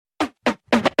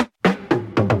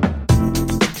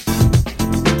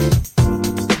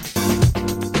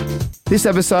This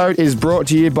episode is brought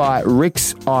to you by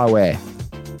Rix Eyewear.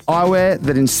 Eyewear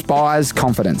that inspires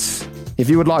confidence. If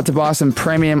you would like to buy some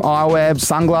premium eyewear,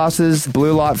 sunglasses,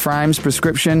 blue light frames,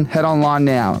 prescription, head online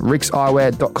now,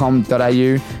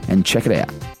 rixeyewear.com.au and check it out.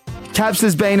 Caps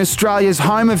has been Australia's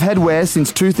home of headwear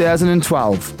since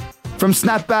 2012. From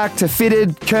snapback to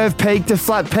fitted, curved peak to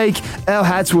flat peak, our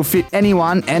hats will fit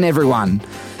anyone and everyone.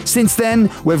 Since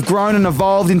then, we've grown and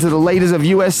evolved into the leaders of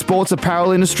US sports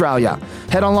apparel in Australia.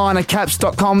 Head online at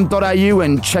caps.com.au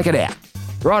and check it out.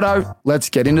 Righto, let's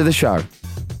get into the show.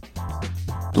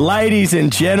 Ladies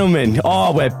and gentlemen,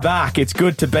 we're back. It's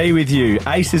good to be with you.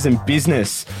 Aces in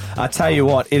Business. I tell you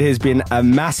what, it has been a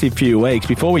massive few weeks.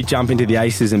 Before we jump into the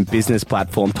Aces in Business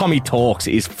platform, Tommy Talks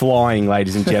is flying,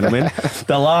 ladies and gentlemen.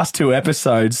 The last two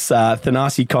episodes,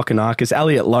 Thanasi Kokonakis,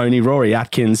 Elliot Loney, Rory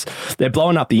Atkins, they're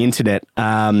blowing up the internet.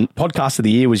 Podcast of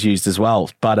the Year was used as well.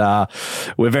 But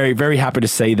we're very, very happy to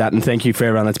see that. And thank you for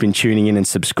everyone that's been tuning in and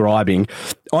subscribing.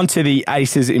 Onto the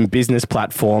Aces in Business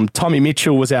platform. Tommy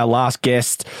Mitchell was our last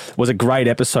guest. Was a great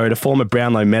episode, a former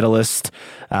Brownlow medalist.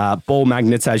 Ball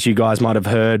Magnets, as you guys might have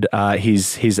heard,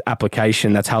 his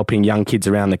application that's helping young kids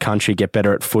around the country get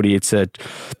better at footy. It's a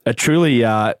truly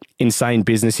insane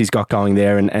business he's got going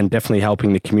there and definitely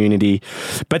helping the community.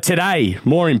 But today,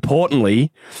 more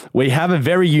importantly, we have a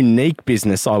very unique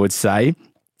business, I would say.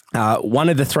 One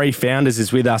of the three founders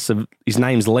is with us. His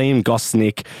name's Liam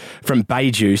Gosnick from Bay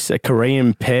Juice, a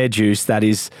Korean pear juice that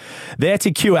is there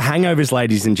to cure hangovers,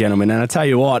 ladies and gentlemen. And I tell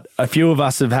you what, a few of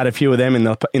us have had a few of them in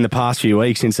the past few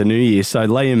weeks since the New Year. So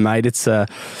Liam, mate, it's a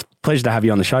pleasure to have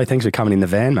you on the show. Thanks for coming in the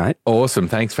van, mate. Awesome.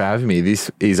 Thanks for having me.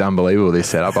 This is unbelievable, this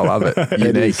setup. I love it.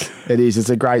 Unique. It is. It's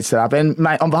a great setup. And,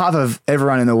 mate, on behalf of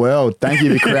everyone in the world, thank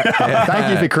you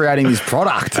for creating this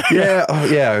product.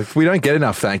 Yeah. We don't get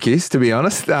enough thank yous, to be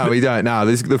honest. No, we don't. No,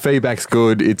 the feedback's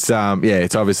good. It's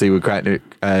it's obviously we're creating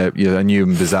a new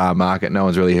and bizarre market. No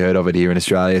one's really heard of it here in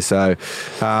Australia. So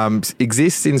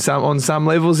exists on some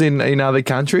levels in other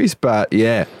countries, but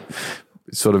yeah.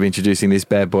 Sort of introducing this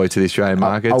bad boy to the Australian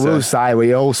market. I will say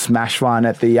we all smashed one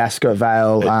at the Ascot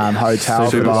Vale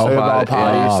Hotel for the Super Bowl party.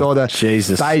 Yeah. Saw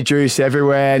the Bay Juice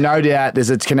everywhere. No doubt there's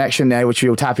a connection there, which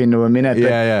we'll tap into in a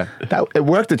minute. But it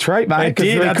worked a treat, mate, because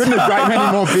we couldn't have drank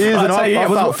many more beers and I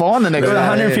felt fine the next day.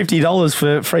 $150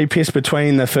 for free piss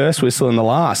between the first whistle and the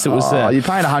last. It was you're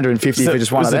paying $150 for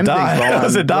just one of them things. It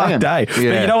was a dark day. Yeah. But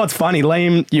you know what's funny?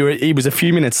 Liam, he was a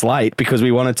few minutes late because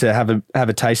we wanted to have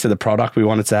a taste of the product. We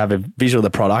wanted to have a visual of the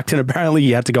product, and apparently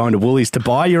you had to go into Woolies to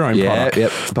buy your own product.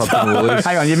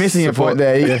 Hang on, you're missing a point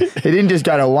there. He didn't just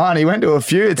go to one, he went to a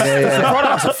few. The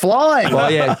products are flying.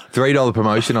 Well, yeah, $3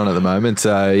 promotion on at the moment,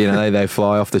 so they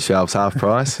fly off the shelves half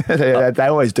price. They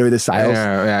always do the sales.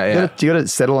 Yeah. You got to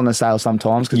settle on the sales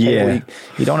sometimes because you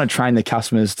don't want to train the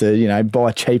customers to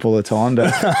buy cheap all the time,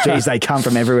 but geez, they come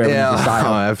from everywhere.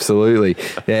 Absolutely.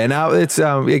 Yeah, no, it's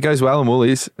it goes well in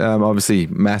Woolies. Obviously,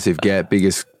 massive gap,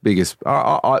 biggest.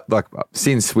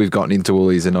 Since we've gotten into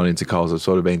Woolies and not into Coles, I've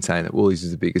sort of been saying that Woolies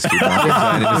is the biggest food market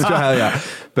chain in Australia.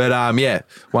 But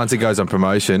once it goes on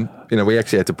promotion, we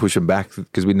actually had to push them back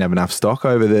because we didn't have enough stock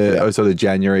over the sort of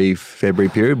January, February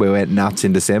period. We went nuts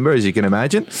in December, as you can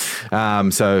imagine.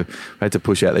 So we had to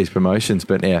push out these promotions,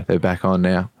 but they're back on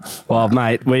now. Well,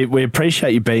 mate, we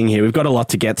appreciate you being here. We've got a lot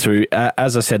to get through.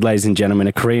 As I said, ladies and gentlemen,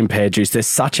 a Korean pear juice. There's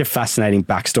such a fascinating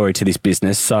backstory to this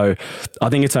business. So I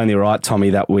think it's only right, Tommy,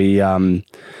 that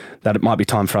that it might be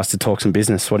time for us to talk some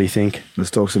business. What do you think? Let's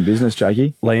talk some business,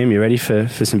 Jakey. Liam, you ready for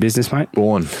some business, mate?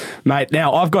 Born. Mate,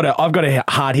 now I've got a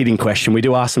hard-hitting question. We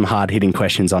do ask some hard-hitting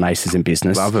questions on Aces in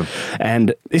Business. Love them.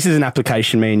 And this is an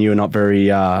application me and you are not very...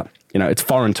 it's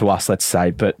foreign to us, let's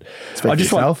say, but I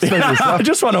just want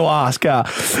to ask,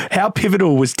 how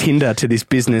pivotal was Tinder to this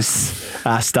business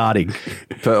starting?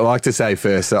 But I'd like to say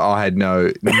first that I had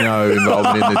no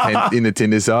involvement in the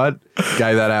Tinder side.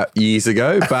 Gave that out years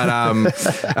ago. But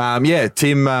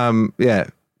Tim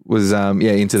was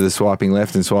into the swiping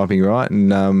left and swiping right,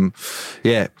 and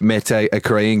met a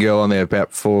Korean girl on there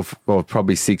about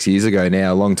probably 6 years ago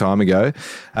now, a long time ago.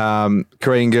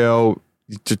 Korean girl.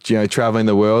 Just, traveling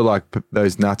the world like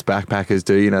those nuts backpackers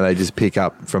do, they just pick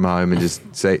up from home and just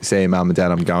say, mum and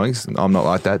dad, I'm going. I'm not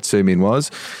like that. Sumin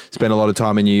was. Spent a lot of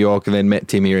time in New York and then met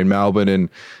Tim here in Melbourne and,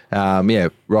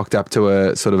 rocked up to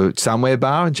a sort of a somewhere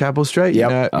bar in Chapel Street.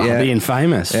 Yep. The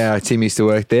infamous. Yeah, Tim used to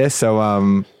work there.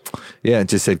 So,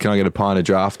 just said, can I get a pint of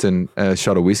draft and a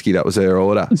shot of whiskey? That was her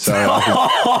order. So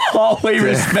we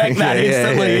respect that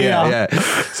instantly. Yeah.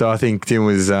 So I think Tim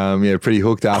was, pretty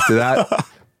hooked after that.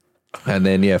 And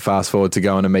then, fast forward to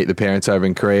going to meet the parents over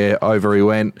in Korea. Over he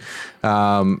went.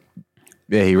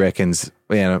 He reckons,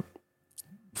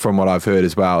 from what I've heard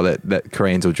as well, that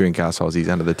Koreans will drink us Aussies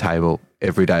under the table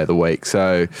every day of the week.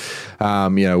 So,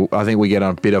 I think we get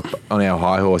on a bit up on our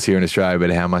high horse here in Australia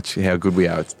about how good we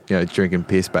are at, drinking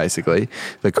piss, basically.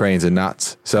 The Koreans are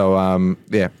nuts. So,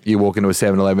 you walk into a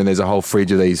 7-Eleven, there's a whole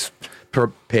fridge of these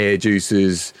pear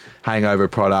juices, hangover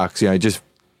products, just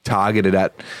targeted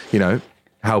at,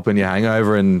 helping your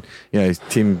hangover. And,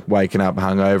 Tim waking up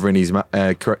hungover and his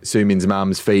Sumin's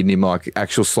mum's feeding him like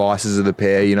actual slices of the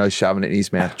pear, shoving it in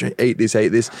his mouth. Eat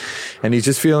this. And he's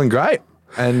just feeling great.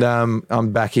 And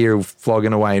I'm back here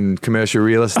flogging away in commercial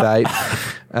real estate.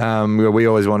 We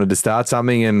always wanted to start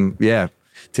something. And,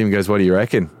 Tim goes, what do you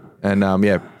reckon? And,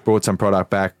 brought some product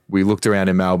back. We looked around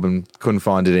in Melbourne, couldn't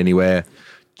find it anywhere.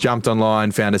 Jumped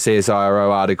online, found a CSIRO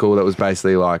article that was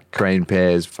basically like Korean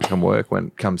pears fucking work when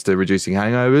it comes to reducing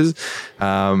hangovers.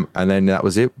 And then that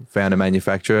was it. Found a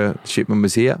manufacturer. Shipment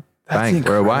was here. Bang,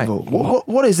 we're away.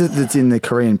 What is it that's in the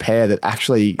Korean pear that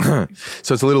actually... So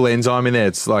it's a little enzyme in there.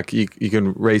 It's like you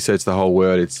can research the whole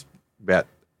word. It's about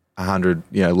 100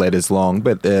 letters long,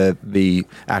 but the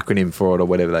acronym for it or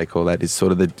whatever they call that is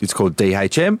it's called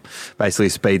DHM. Basically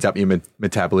speeds up your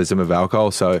metabolism of alcohol,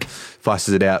 so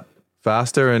flushes it out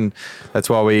faster, and that's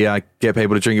why we get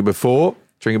people to drink it before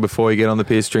you get on the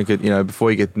piss, drink it before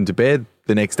you get into bed.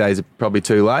 The next day is probably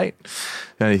too late.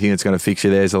 The only thing that's going to fix you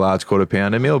there is a large quarter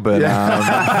pounder meal, but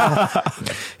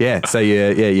so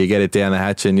you get it down the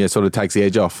hatch and it sort of takes the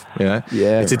edge off.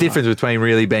 It's a difference between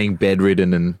really being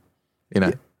bedridden and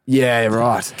Yeah,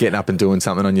 right. getting up and doing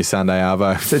something on your Sunday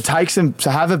arvo. So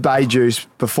have a bay juice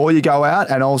before you go out,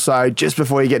 and also just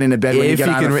before you get into bed when you get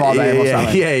home at 5 a.m. or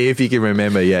something. Yeah, if you can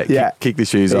remember, kick the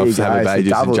shoes There off, you go. have a bay It's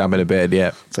juice and double. jump into bed,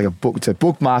 It's like a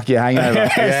bookmark your hangover.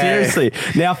 Seriously.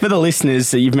 Now, for the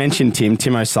listeners, you've mentioned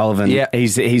Tim O'Sullivan. Yeah.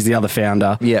 He's the other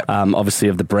founder, Yeah. obviously,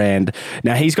 of the brand.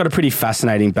 Now, he's got a pretty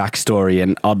fascinating backstory,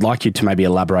 and I'd like you to maybe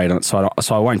elaborate on it, so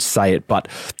I won't say it, but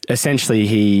essentially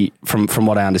he, from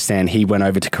what I understand, he went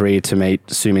over to Korea to meet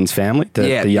Sumin's family,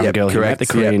 the young girl he met, the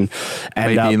Korean.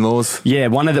 And the in-laws. Yeah,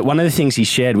 one of the things he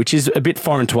shared, which is a bit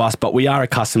foreign to us, but we are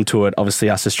accustomed to it, obviously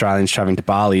us Australians travelling to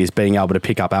Bali, is being able to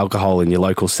pick up alcohol in your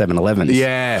local 7-Elevens.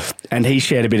 Yeah. And he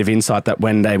shared a bit of insight that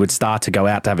when they would start to go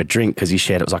out to have a drink, because he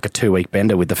shared it was like a 2-week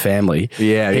bender with the family,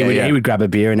 he would grab a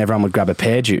beer and everyone would grab a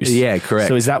pear juice. Yeah, correct.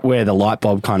 So is that where the light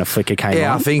bulb kind of flicker came on?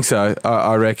 Yeah, I think so.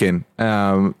 I reckon.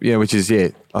 Which is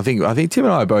I think Tim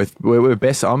and I are both we're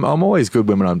best. I'm always good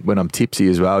when I'm tipsy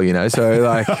as well. So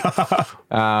like,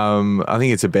 I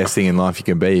think it's the best thing in life you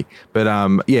can be. But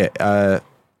the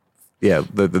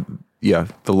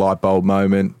light bulb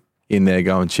moment in there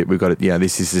going, shit, we've got it. Yeah,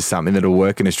 this is just something that'll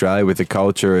work in Australia with the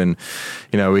culture, and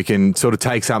we can sort of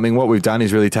take something. What we've done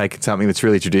is really taken something that's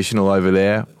really traditional over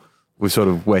there. We've sort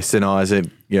of westernized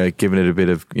it, given it a bit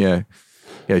of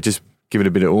just give it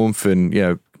a bit of oomph,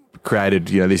 and created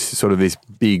this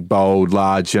big, bold,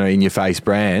 large, in your face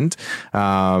brand.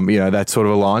 That sort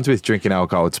of aligns with drinking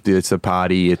alcohol. It's a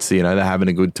party. It's they're having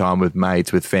a good time with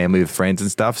mates, with family, with friends and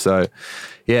stuff. So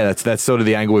yeah, that's sort of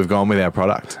the angle we've gone with our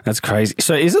product. That's crazy.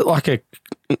 So is it like a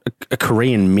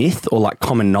Korean myth or like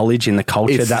common knowledge in the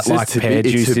culture that like pear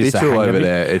juice is the habitual over hangover?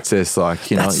 there? It's just like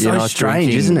That's you're so not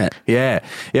strange, drinking. isn't it? Yeah.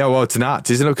 Well, it's nuts,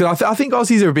 isn't it? Because I think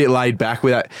Aussies are a bit laid back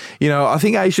with that. I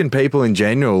think Asian people in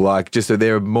general, like, just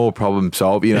they're more problem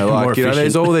solved. More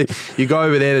there's efficient. all you go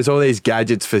over there. There's all these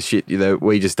gadgets for shit that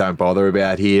we just don't bother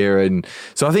about here, and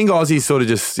so I think Aussies sort of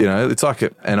just it's like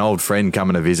an old friend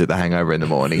coming to visit the hangover in the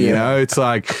morning. It's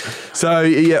like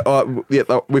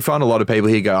we find a lot of people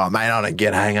here go, oh man, I don't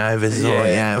get hangovers.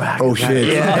 Oh shit.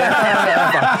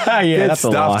 Yeah, that's a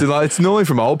lie. Like, it's normally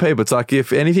from old people. It's like,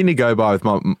 if anything to go by with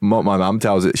what my mum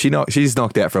tells it, she's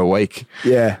knocked out for a week.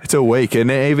 Yeah. It's a week. And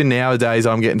even nowadays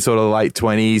I'm getting sort of late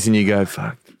 20s and you go,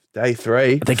 fuck, day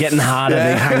 3. They're getting harder,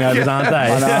 these hangovers, aren't they?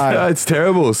 I know. It's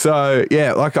terrible. So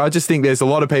yeah, like, I just think there's a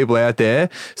lot of people out there,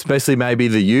 especially maybe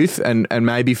the youth and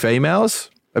maybe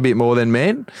females a bit more than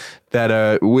men,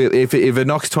 that if it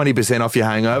knocks 20% off your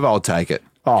hangover, I'll take it.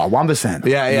 Oh, 1%.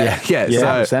 Yeah.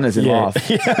 1% is in life.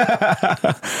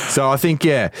 So I think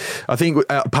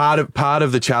part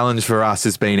of the challenge for us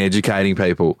has been educating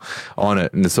people on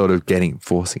it and sort of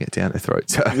forcing it down their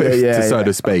throats, so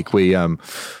to speak. We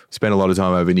spent a lot of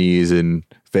time over New Year's in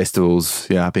festivals,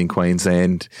 up in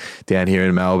Queensland, down here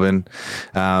in Melbourne,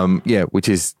 which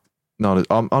is not.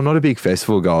 I'm not a big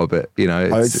festival goer, but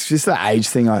It's just the age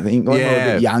thing, I think. When we're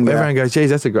a bit younger. Everyone goes, geez,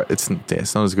 that's a great. It's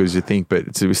not as good as you think,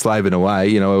 but we're slaving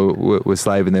away. We're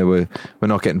slaving there. We're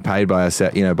not getting paid by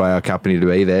our company to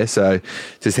be there. So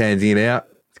just handing it out.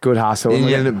 It's good hustle.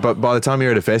 But by the time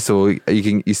you're at a festival,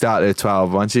 you start at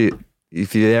 12. Once you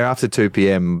if you're there after 2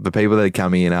 p.m, the people that are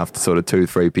coming in after sort of 2,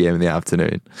 3 p.m. in the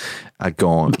afternoon are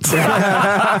gone.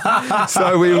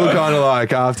 So we were kind of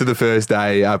like, after the first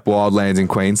day up Wildlands in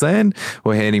Queensland,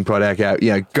 we're handing product out,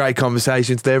 great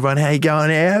conversations to everyone. How you going?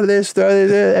 How this?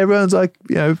 Everyone's like,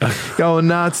 going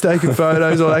nuts, taking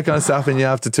photos, all that kind of stuff. And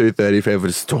after 2:30, people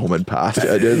just storming past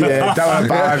you. Don't want to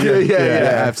bar.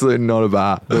 Yeah, absolutely not a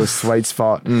bar. Little sweet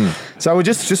spot. So we're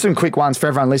just some quick ones for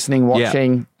everyone listening,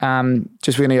 watching.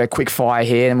 Just we're going to go quick fire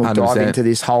here, and we'll 100%. dive into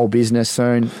this whole business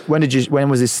soon. When did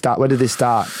this start? When did this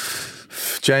start?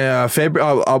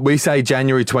 February. We say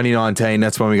January 2019.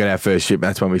 That's when we got our first ship.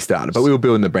 That's when we started. But we were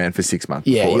building the brand for 6 months.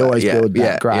 Yeah, before you always that. build that.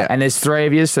 Yeah, Great. yeah. And there's 3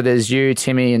 of you. So there's you,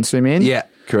 Timmy, and Sumin. Yeah,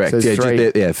 correct. So there's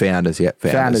three- founders. Yeah,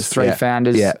 founders. Three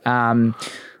founders. Yeah.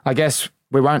 I guess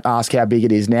we won't ask how big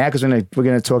it is now because we're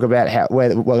going to talk about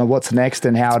what's next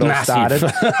and how it all Massive.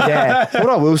 started. Yeah. What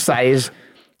I will say is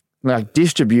like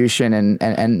distribution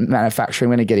and manufacturing.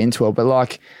 We're going to get into it, but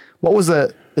like, what was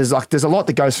there's a lot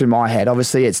that goes through my head.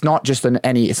 Obviously, it's not just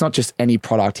any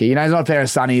product here. It's not a pair of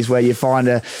sunnies where you find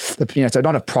so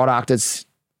not a product.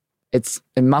 It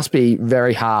must be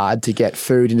very hard to get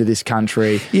food into this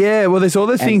country. Yeah, well, there's all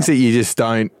the things that you just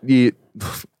don't.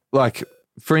 Like,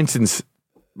 for instance,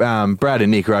 Brad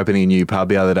and Nick are opening a new pub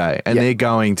the other day, and they're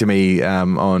going to me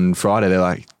on Friday. They're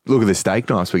like, look at the steak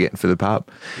knives we're getting for the pub.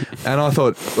 And I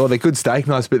thought, well, they're good steak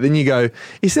knives, but then you go,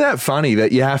 isn't that funny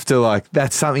that you have to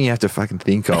that's something you have to fucking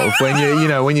think of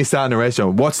when when you're starting a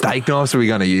restaurant, what steak knives are we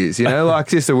going to use? You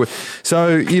look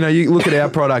at our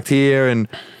product here and,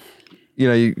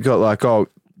 you got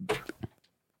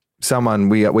someone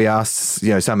we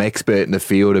asked some expert in the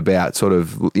field about sort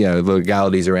of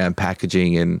legalities around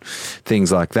packaging and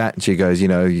things like that, and she goes,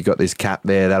 you got this cap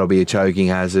there, that'll be a choking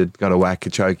hazard, got to whack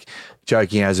a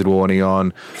choking hazard warning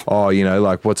on.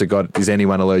 What's it got? Is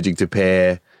anyone allergic to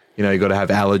pear? You got to have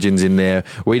allergens in there.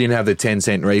 We didn't have the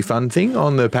 10-cent refund thing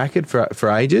on the packet for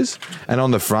ages. And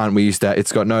on the front,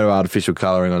 it's got no artificial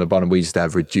colouring. On the bottom, we used to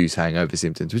have reduced hangover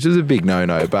symptoms, which is a big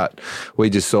no-no. But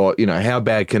we just thought, how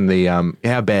bad can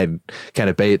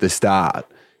it be at the start?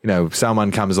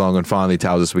 Someone comes along and finally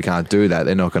tells us we can't do that.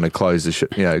 They're not going to close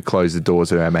the doors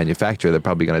to our manufacturer. They're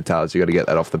probably going to tell us you got to get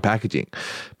that off the packaging.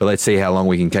 But let's see how long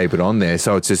we can keep it on there.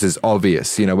 So it's just as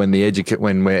obvious, when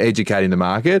we're educating the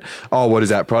market. Oh, what does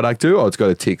that product do? Oh, it's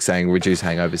got a tick saying reduce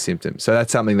hangover symptoms. So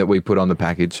that's something that we put on the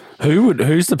package.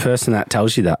 Who's the person that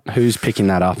tells you that? Who's picking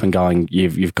that up and going,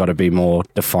 you've got to be more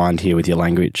defined here with your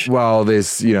language? Well,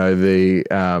 there's the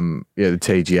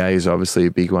TGA is obviously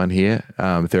a big one here.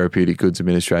 Therapeutic Goods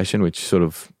Administration, which sort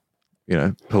of,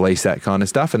 police that kind of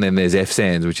stuff. And then there's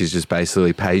FSANS, which is just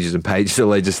basically pages and pages of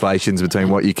legislations between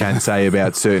what you can say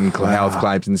about certain health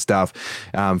claims and stuff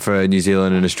for New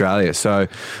Zealand and Australia. So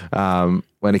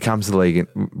when it comes to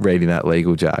reading that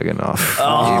legal jargon off.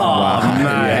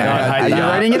 Are you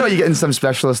reading it or are you getting some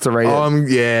specialist to read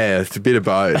it? It's a bit of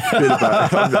both.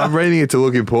 I'm reading it to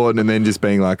look important and then just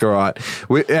being like, all right.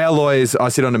 Our lawyers, I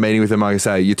sit on a meeting with them, I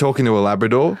say, you're talking to a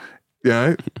Labrador?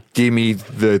 Give me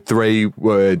the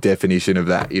 3-word definition of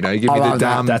that. Give me the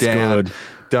dumb That's down. good.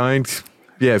 Don't,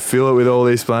 fill it with all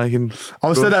this blanking.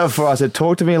 I said that before. I said,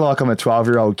 talk to me like I'm a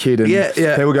 12-year-old kid. And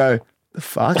people go, the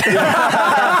fuck? Maybe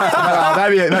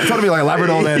talk to me like a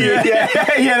Labrador then.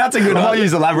 Yeah, that's a good one. I'll use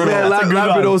the Labrador. Yeah,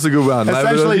 Labrador's a good one.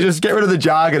 Essentially, just get rid of the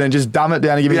jargon and just dumb it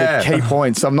down and give me the key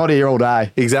points. I'm not here all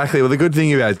day. Exactly. Well, the good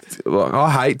thing about,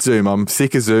 I hate Zoom. I'm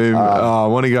sick of Zoom. I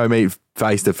want to go meet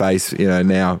face to face,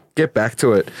 now get back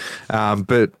to it.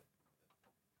 But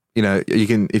you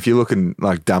can, if you're looking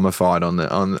like dumbified or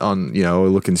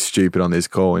looking stupid on this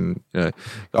call, and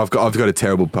I've got a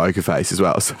terrible poker face as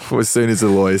well. So as soon as the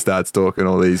lawyer starts talking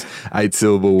all these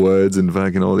 8-syllable words and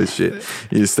fucking all this shit,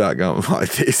 you just start going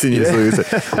like this, and you just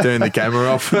turn the camera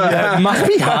off. It must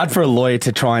be hard for a lawyer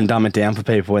to try and dumb it down for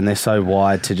people when they're so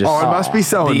wide to just. It must be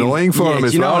so annoying for them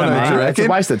as well. What I mean? It's a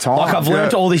waste of time. Like I've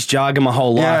learned all this jargon my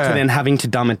whole life, and then having to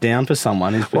dumb it down for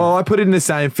someone. Well, I put it in the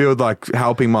same field, like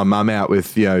helping my mum out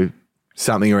with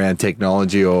something around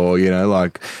technology, or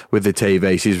like with the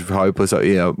TV, she's hopeless.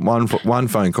 One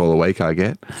phone call a week I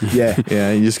get.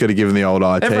 Yeah, you just got to give them the old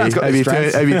IT. Have you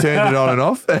turned it on and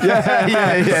off?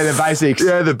 yeah, the basics.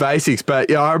 Yeah, the basics.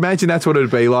 But I imagine that's what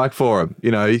it'd be like for them.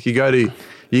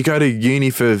 You go to uni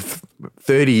for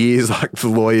 30 years like the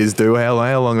lawyers do.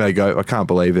 How long they go? I can't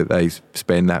believe it. They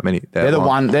spend that many. They're the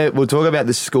one. We'll talk about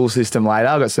the school system later.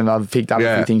 I've picked up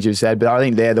a few things you've said, but I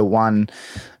think they're the one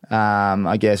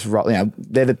I guess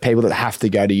they're the people that have to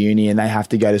go to uni and they have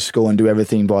to go to school and do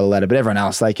everything by the letter. But everyone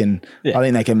else, I think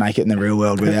they can make it in the real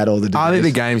world without all the degrees. I think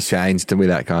the game's changed with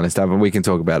that kind of stuff, and we can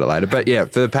talk about it later. But yeah,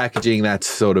 for the packaging, that's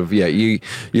sort of you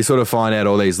sort of find out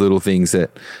all these little things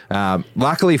that,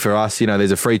 luckily for us,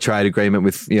 there's a free trade agreement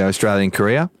with Australia and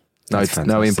Korea.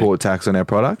 No import tax on our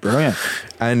product. Brilliant.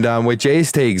 And we're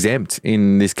GST exempt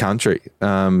in this country.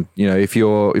 If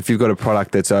you've got a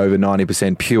product that's over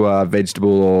 90% pure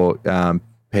vegetable or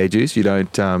pear juice, you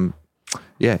don't have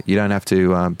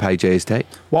to pay GST.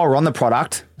 While we're on the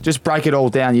product, just break it all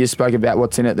down. You spoke about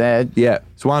what's in it there. Yeah,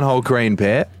 it's one whole Korean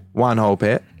pear. One whole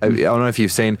pear. I don't know if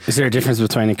you've seen. Is there a difference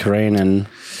between a Korean and?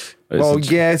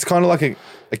 It's kind of like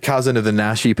a cousin of the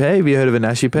nashi pear. Have you heard of a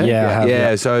nashi pear? Yeah, I have,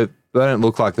 yeah. So they don't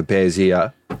look like the pears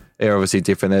here. They're obviously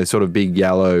different. They're sort of big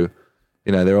yellow.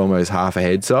 They're almost half a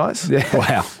head size. Yeah.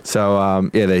 Wow. So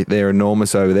they're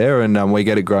enormous over there, and we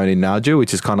get it grown in Naju,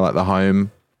 which is kind of like the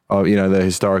home, of, the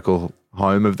historical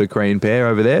home of the Korean pear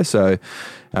over there. So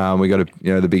we got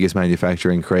the biggest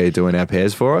manufacturer in Korea doing our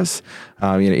pears for us.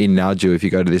 In Naju, if you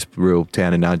go to this rural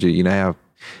town in Naju, you know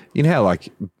how like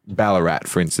Ballarat,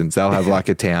 for instance, they'll have like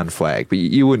a town flag, but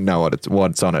you wouldn't know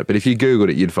what's on it. But if you Googled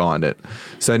it, you'd find it.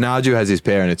 So Naju has this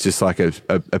pear, and it's just like a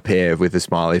pear with a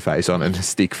smiley face on it and a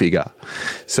stick figure.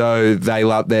 So they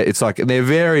love that. It's like they're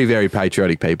very, very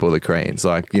patriotic people, the Koreans.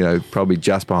 Like probably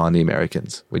just behind the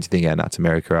Americans. What do you think how nuts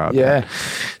America are? Yeah,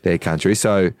 their country.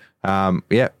 So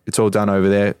it's all done over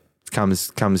there.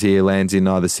 Comes here, lands in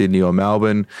either Sydney or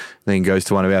Melbourne, then goes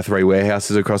to one of our 3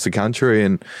 warehouses across the country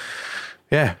and.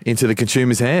 Yeah, into the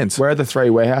consumer's hands. Where are the 3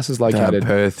 warehouses located?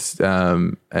 Perth,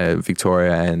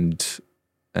 Victoria, and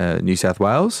New South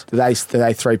Wales. Do they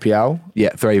 3PL?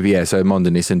 Yeah, 3PL. So Monda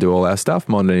Nissan do all our stuff.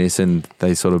 Monda Nissan,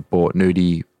 they sort of bought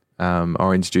Nudie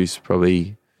orange juice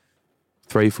probably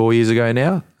 3-4 years ago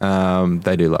now.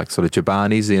 They do like sort of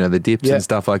Chobani's, the dips and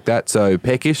stuff like that. So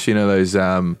Peckish, those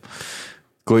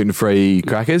gluten-free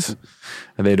crackers.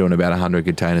 And they're doing about 100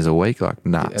 containers a week, like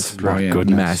nuts. That's brilliant. Good,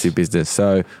 massive business.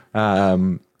 So,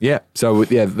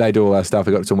 they do all our stuff.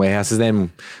 We've got some warehouses.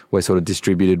 Then we're sort of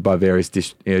distributed by various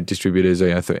distributors,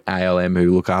 through ALM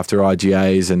who look after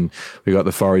IGAs, and we've got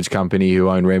the Forage Company who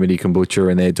own Remedy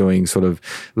Kombucha, and they're doing sort of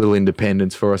little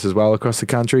independents for us as well across the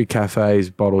country,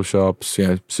 cafes, bottle shops,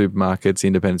 supermarkets,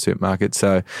 independent supermarkets.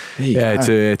 So,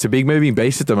 it's a big moving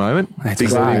beast at the moment. It's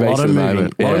a lot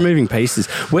of moving pieces.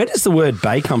 Where does the word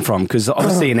bay come from? Because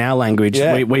obviously in our language,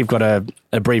 we've got a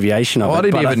abbreviation of it. I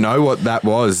didn't even know what that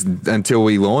was until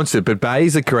we launched it, but bay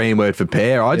is a Korean word for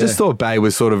pear. I just thought bay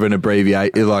was sort of an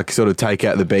abbreviation, like sort of take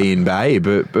out the B in bay,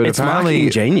 but it's apparently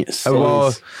genius.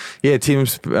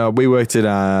 Tim's. We worked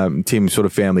at Tim's sort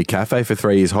of family cafe for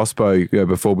 3 years, hospo,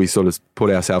 before we sort of put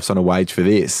ourselves on a wage for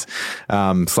this,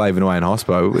 slaving away in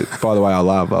hospo. By the way, I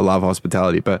love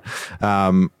hospitality, but.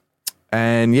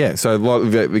 So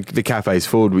the cafe's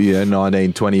full with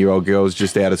 19, 20-year-old girls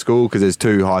just out of school because there's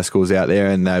 2 high schools out there,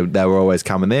 and they were always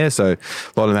coming there. So a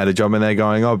lot of them had a job, and they're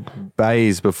going,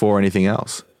 bays before anything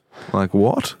else. I'm like,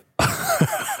 what?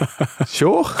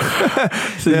 Sure.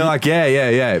 They're like,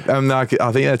 yeah. I'm like,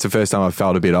 I think that's the first time I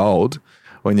felt a bit old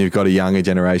when you've got a younger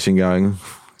generation going.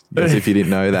 As if you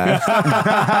didn't know that.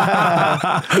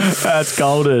 That's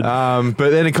golden.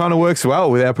 But then it kind of works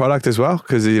well with our product as well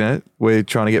because, we're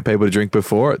trying to get people to drink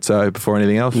before it. So before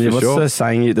anything else, what's the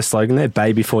saying, the slogan there?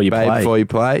 Bay before you play. Bay before you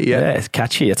play, yeah. Yeah, it's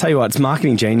catchy. I tell you what, it's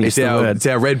marketing genius. It's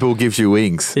our Red Bull gives you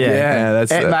wings. Yeah.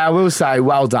 I will say,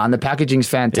 well done. The packaging's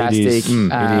fantastic.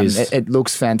 It is. It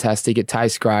looks fantastic. It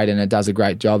tastes great and it does a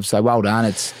great job. So well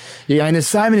done. There's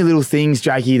so many little things,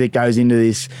 Jakey, that goes into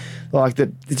this. Like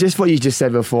just what you just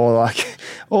said before, like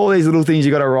all these little things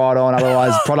you got to write on,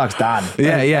 otherwise product's done.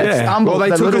 Yeah. Well, they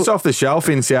took us off the shelf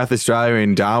in South Australia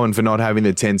in Darwin for not having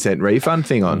the 10-cent refund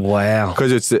thing on. Wow.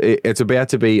 Because it's about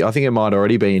to be, I think it might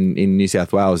already be in New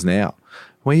South Wales now.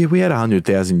 We had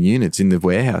 100,000 units in the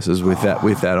warehouses with that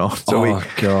on. So we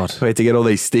had to get all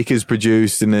these stickers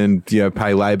produced and then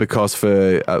pay labour costs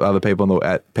for other people on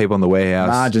the warehouse.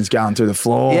 Margins going through the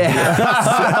floor.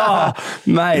 Yeah,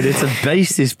 mate, it's a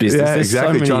beast. This business. Yeah,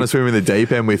 exactly. Trying to swim in the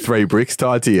deep end with 3 bricks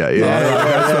tied to you.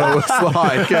 That's what it looks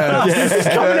like. It's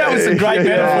coming out with some great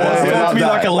metaphors. Talk to me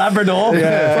like a Labrador.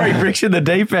 3 bricks in the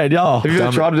deep end. Have you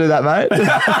ever tried to do that, mate?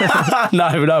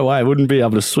 No way. I wouldn't be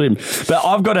able to swim. But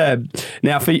I've got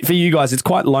now for you guys, it's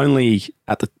quite lonely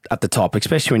at the top,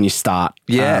 especially when you start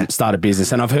a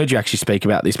business. And I've heard you actually speak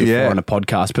about this before on a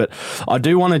podcast, but I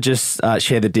do want to just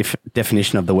share the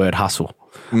definition of the word hustle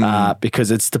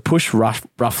because it's to push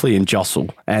roughly and jostle,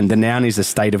 and the noun is a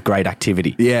state of great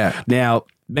activity. Yeah. Now,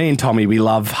 me and Tommy, we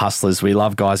love hustlers. We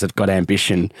love guys that've got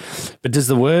ambition. But does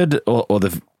the word or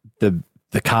the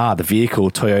the car, the vehicle,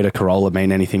 Toyota Corolla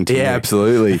mean anything to you? Yeah,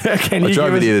 absolutely. Can I you drove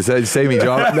give it here. So you see me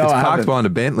drive. No, It's I parked haven't. behind a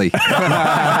Bentley.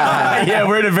 Yeah,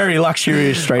 we're in a very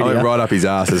luxurious street I went here. right up his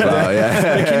ass as well.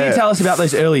 Yeah. Can you tell us about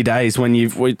those early days when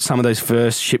with some of those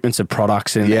first shipments of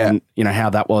products and, Yeah. and you know how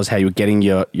that was, how you were getting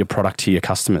your product to your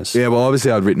customers? Yeah, well,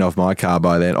 obviously I'd written off my car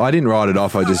by then. I didn't write it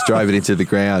off. I just drove it into the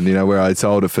ground, where I'd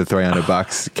sold it for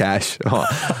 $300 cash.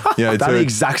 Done the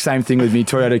exact same thing with me,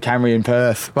 Toyota Camry in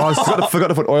Perth. I forgot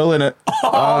to put oil in it.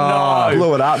 Oh, no.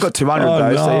 Blew it up. Got 200 Oh, though.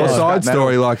 no. So yeah, Side scrap metal.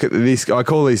 story, like this, I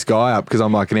call this guy up because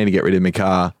I'm like, I need to get rid of my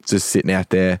car. It's just sitting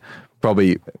out there,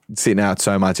 probably sitting out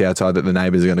so much outside that the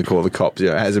neighbours are going to call the cops.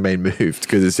 It hasn't been moved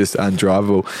because it's just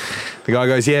undrivable. The guy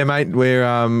goes, yeah, mate, we're,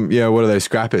 what are those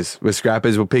scrappers? We're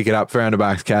scrappers. We'll pick it up,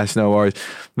 $300 cash, no worries.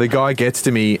 The guy gets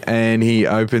to me and he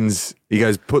goes,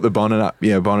 put the bonnet up,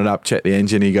 check the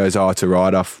engine. He goes, oh, it's a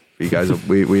write-off. He goes,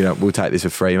 we'll take this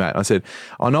for free, mate. I said,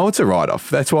 I know it's a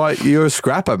write-off. That's why you're a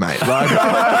scrapper, mate. Like,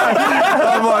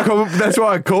 I'm like, that's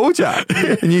why I called you.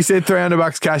 And you said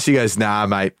 $300 cash. He goes, nah,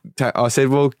 mate. I said,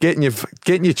 well, get in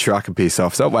your truck and piss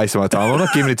off. Stop wasting my time. I'm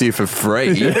not giving it to you for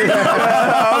free.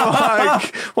 I'm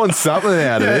like, want something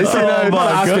out of this. Oh,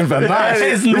 my asking God. for much.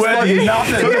 It's worth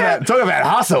nothing. Talk about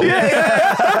hustle.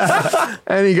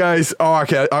 And he goes, oh,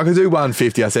 okay, I can do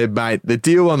 150. I said, mate, the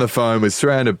deal on the phone was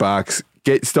 $300.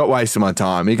 Stop wasting my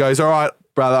time. He goes, all right,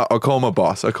 brother, I'll call my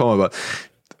boss. He's probably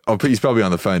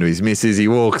on the phone to his missus. He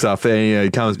walks up there,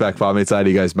 he comes back 5 minutes later.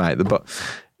 He goes, mate, the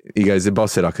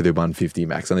boss said I could do 150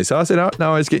 max on this. So I said, oh,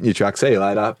 no, I was getting your truck. See you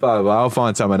later. Blah, blah, blah. I'll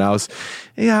find someone else.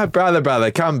 Yeah, brother,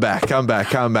 come back.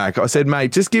 I said,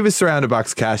 mate, just give us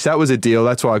 $300 cash. That was a deal.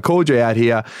 That's why I called you out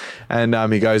here. And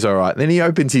he goes, all right. Then he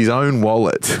opens his own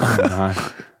wallet. No.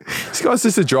 This guy's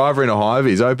just a driver in a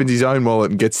Hy-Vis, opens his own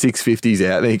wallet and gets 650s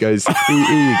out. Then he goes, here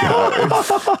you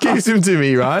go. Gives them to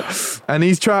me, right? And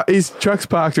his truck's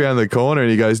parked around the corner and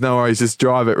he goes, no worries, just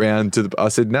drive it round to the... I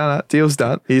said, no, deal's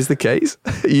done. Here's the keys.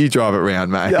 You drive it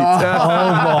round, mate. Oh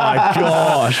my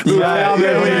gosh.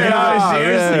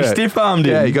 Seriously, stiff-armed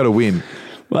him. Yeah, you got to win.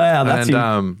 Wow, that's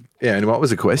And what was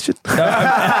the question?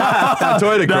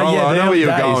 Toyota Corolla. yeah, I know where you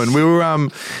were days. going. We were,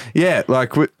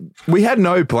 we had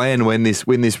no plan when this.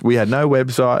 We had no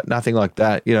website, nothing like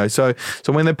that. So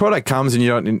when the product comes and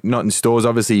you're not in stores,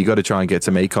 obviously you got to try and get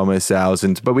some e-commerce sales.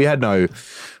 But we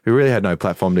really had no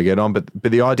platform to get on. But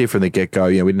the idea from the get go,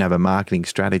 we didn't have a marketing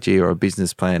strategy or a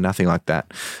business plan, nothing like that.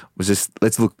 It was just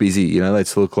let's look busy.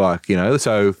 Let's look like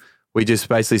so. We just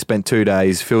basically spent 2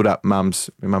 days, filled up my mum's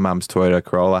Toyota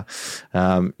Corolla.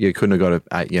 You couldn't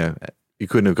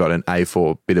have got an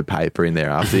A4 bit of paper in there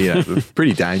after. It was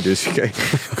pretty dangerous. You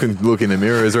couldn't look in the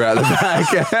mirrors or out the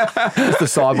back. Just the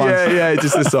side ones. Yeah,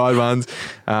 just the side ones.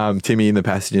 Timmy in the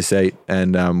passenger seat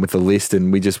and with the list,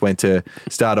 and we just went to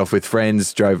start off with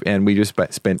friends, drove, and we just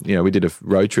spent, we did a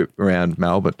road trip around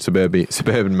Melbourne, suburbia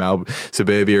in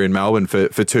Melbourne for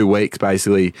 2 weeks,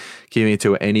 basically giving it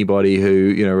to anybody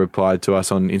who, replied to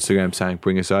us on Instagram saying,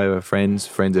 bring us over, friends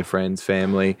of friends,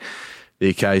 family, the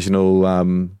occasional,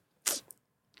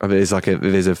 there's a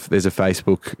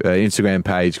Facebook, Instagram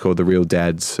page called The Real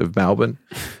Dads of Melbourne,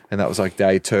 and that was like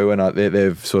day 2. And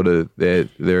they're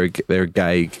a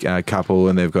gay couple,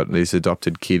 and they've got this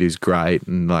adopted kid who's great,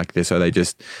 and so they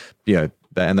just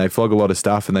and they flog a lot of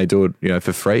stuff, and they do it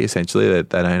for free essentially. They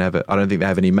don't have it. I don't think they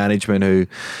have any management who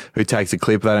takes a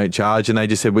clip. They don't charge, and they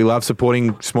just said we love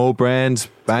supporting small brands.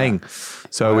 Bang.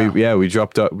 So wow. we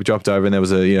dropped over, and there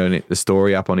was a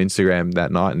story up on Instagram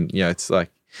that night, and it's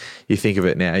like. You think of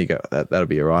it now, you go, that'll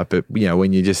be all right. But,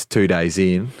 when you're just 2 days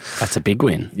in. That's a big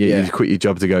win. You quit your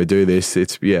job to go do this.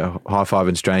 It's,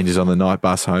 high-fiving strangers on the night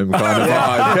bus home kind of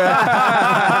vibe.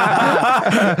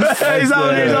 He's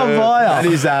on fire.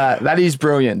 That is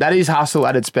brilliant. That is hustle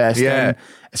at its best. Yeah. And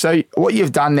so what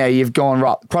you've done there, you've gone,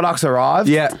 right, products arrived.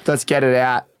 Yeah. Let's get it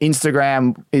out.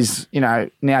 Instagram is,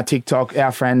 now TikTok,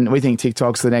 our friend, we think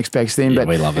TikTok's the next best thing. Yeah, but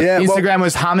we love it. Yeah, Instagram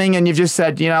was humming, and you've just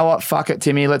said, you know what, fuck it,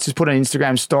 Timmy, let's just put an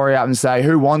Instagram story up and say,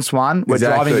 who wants one? We're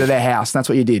Exactly. driving to their house. And that's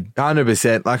what you did.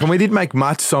 100%. And we didn't make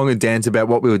much song and dance about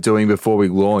what we were doing before we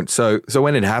launched. So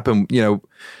when it happened,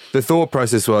 the thought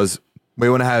process was we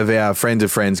want to have our friends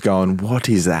of friends going, what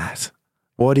is that?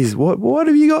 What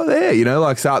have you got there?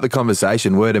 Start the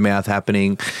conversation, word of mouth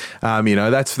happening.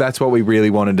 That's what we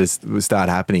really wanted to start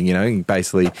happening,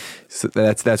 basically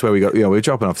that's where we got, we're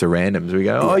dropping off to randoms. We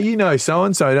go,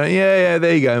 so-and-so, don't you? Yeah,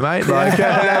 there you go, mate.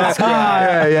 That's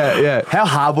great. Yeah. How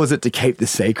hard was it to keep the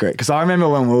secret? Because I remember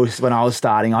when I was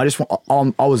starting, I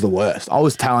was the worst. I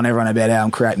was telling everyone about how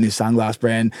I'm creating this sunglass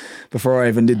brand before I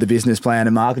even did the business plan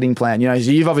and marketing plan.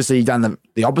 So you've obviously done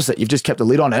the opposite. You've just kept a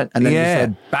lid on it, and then you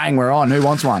said, bang, we're on. Who Who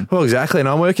wants one? Well, exactly. And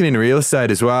I'm working in real estate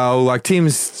as well. Like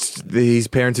his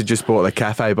parents had just bought the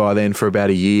cafe by then for about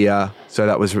a year. So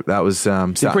that was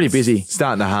pretty busy.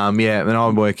 Starting to hum, yeah. And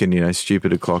I'm working,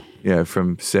 stupid o'clock,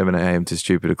 from 7 a.m. to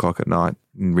stupid o'clock at night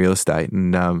in real estate.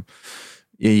 And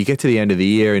you get to the end of the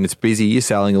year and it's busy. You're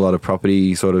selling a lot of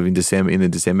property sort of in the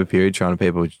December period, trying to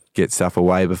people get stuff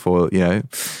away before, the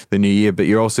new year. But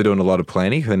you're also doing a lot of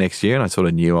planning for the next year. And I sort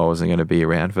of knew I wasn't going to be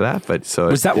around for that. But so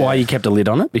was that why you kept a lid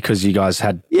on it? Because you guys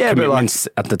had commitments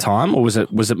at the time, or was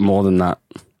it more than that?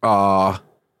 I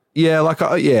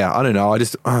don't know. I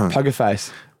just Poker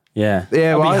face. Yeah.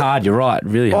 Yeah, It'd be hard. You're right.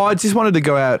 Really hard. I just wanted to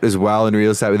go out as well in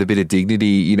real estate with a bit of dignity.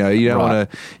 You don't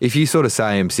want to, if you sort of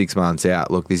say 6 months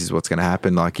out, look, this is what's going to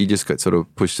happen. Like you just got sort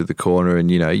of pushed to the corner and,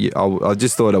 I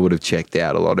just thought I would have checked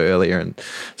out a lot earlier. And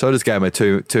so I just gave my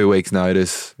two weeks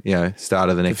notice, start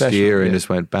of the next year and just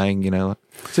went bang,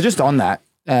 So just on that,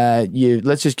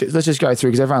 let's just go through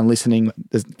because everyone listening,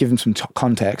 give them some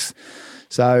context.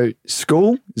 So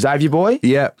school, Xavier boy.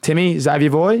 Yep. Timmy, Xavier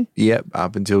boy. Yep.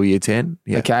 Up until year 10.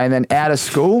 Yep. Okay. And then out of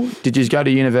school, did you go to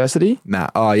university? Nah.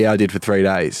 Oh yeah, I did for 3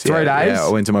 days. 3 days? Yeah, I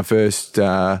went to my first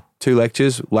 2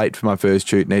 lectures, late for my first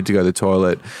shoot, need to go to the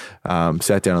toilet,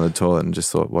 sat down on the toilet and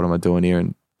just thought, what am I doing here?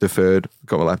 And deferred,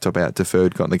 got my laptop out,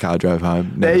 got in the car, drove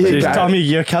home. There you go. Tommy,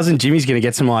 your cousin Jimmy's going to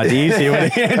get some ideas here.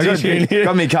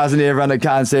 Got me cousin here, run the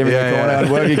car and see me in the corner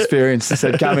on work experience.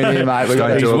 Said, come in here, mate. He's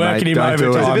working him overtime.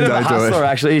 He's a bit of a hustler,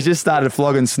 actually. He's just started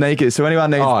flogging sneakers. So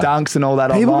anyone needs dunks and all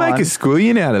that people online. make a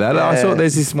squillion out of that. Yeah. I saw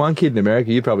there's this one kid in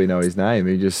America, you probably know his name.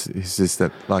 He's just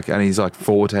that and he's like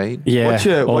 14. Yeah. What's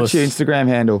your Instagram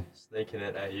handle?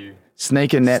 SneakerNetAU.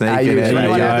 SneakerNetAU. SneakerNet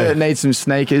Anyone out there that needs some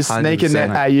sneakers, 100%.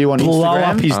 SneakerNetAU on Blow Instagram.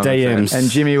 up his DMs. And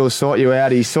Jimmy will sort you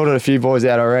out. He's sorted a few boys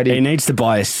out already. He needs to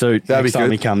buy a suit That'd next be time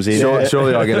good. he comes in.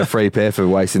 Surely I'll get a free pair for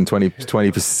wasting 20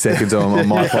 seconds on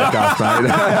my podcast,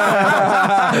 mate.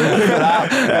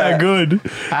 Good.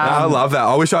 I love that.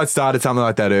 I wish I'd started something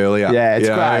like that earlier. Yeah, it's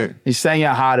great. He's seeing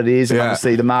how hard it is, and Yeah.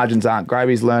 obviously the margins aren't great.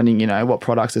 He's learning, what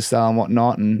products to sell and what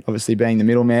not, and obviously being the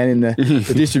middleman in the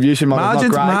distribution model is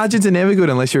not great. Margins are never good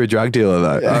unless you're a drug dealer,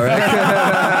 though. All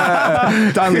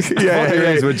right. Don't listen to what you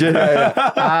is, would you?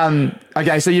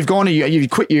 Okay, so you've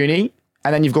quit uni,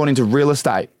 and then you've gone into real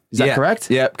estate. Is that correct?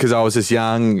 Yeah, because I was just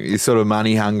young, sort of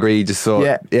money hungry, just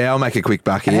thought, I'll make a quick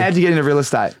buck And here. how'd you get into real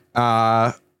estate?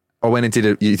 I went and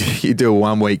did you do a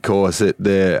 1 week course at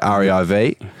the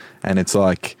REIV, and it's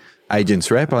like agents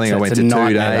rep. I think I went to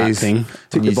 2 days.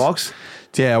 Tick the box.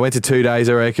 Yeah, I went to 2 days,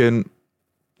 I reckon.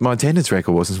 My attendance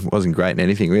record wasn't great in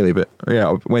anything really, but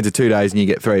I went to 2 days and you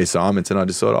get 3 assignments, and I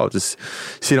just thought I'll just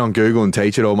sit on Google and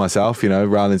teach it all myself,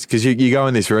 rather than, because you go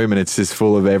in this room and it's just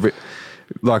full of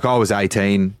like I was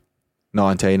 18,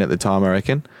 19 at the time, I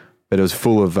reckon, but it was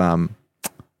full of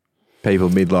people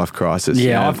midlife crisis.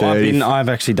 Yeah, I've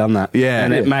actually done that. Yeah,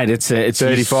 and it's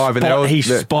 35, and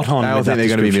he's spot on. They all think they're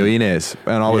going to be millionaires,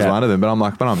 and I was one of them. But I'm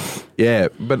like, but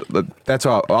that's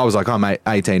why I was like, I'm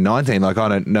 18, 19. Like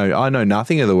I know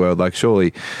nothing of the world. Like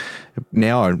surely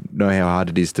now I know how hard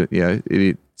it is to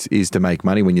it is to make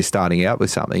money when you're starting out with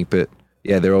something. But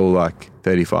yeah, they're all like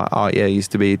 35. Oh yeah, I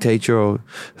used to be a teacher or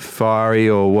fiery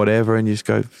or whatever, and you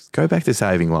just go back to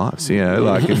saving lives.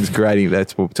 Like it's grading.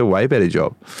 It's a way better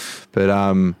job. But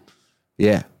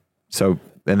yeah. So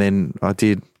and then I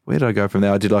did. Where did I go from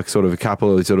there? I did like sort of a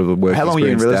couple of work. How long were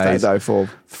you in real estate though for?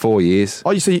 4 years.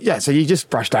 Oh, so you just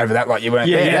brushed over that like you weren't.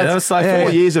 Yeah, that was like 4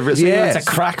 years of real estate. Yeah, that's a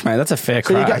crack, mate. That's a fair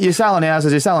So crack. you're selling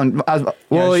houses. You're selling. Shout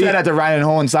out to Rain and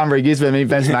Horn, Sunbury, Gisborne, me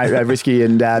best mate, Risky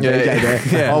and BJ there.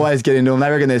 Yeah. Always get into them.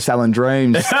 They reckon they're selling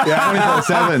dreams.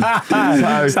 24/7.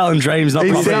 So selling dreams, not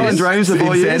he's properties. selling dreams for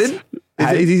 4 years.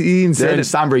 Is he in They're in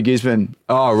Sunbury, Gisborne.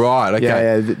 Oh, right. Okay.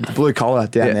 Yeah, the blue collar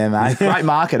down there, mate. Great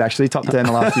market, actually. Top 10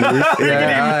 the last few years.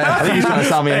 I think he's trying to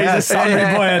sell me a He's a house.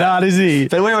 Sunbury boy at heart, is he?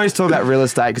 But we always talk about real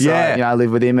estate because I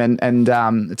live with him, and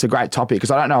it's a great topic because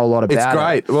I don't know a lot about It's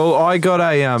great. Well, I got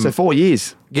a... So 4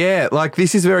 years. Yeah, like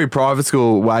this is a very private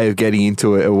school way of getting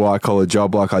into a white collar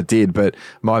job like I did. But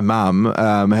my mum,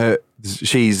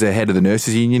 she's the head of the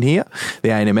nurses union here, the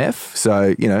ANMF.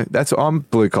 So I'm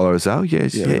blue collar as well. Yeah,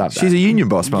 she's a union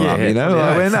boss, my mum.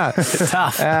 It's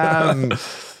tough.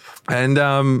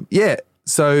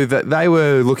 So that they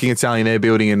were looking at selling their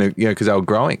building, and because they were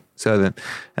growing. So then,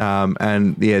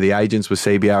 the agents were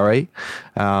CBRE.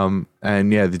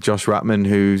 The Josh Ruttman,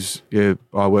 who's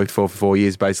I worked for 4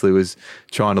 years, basically was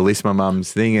trying to list my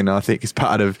mum's thing. And I think as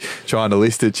part of trying to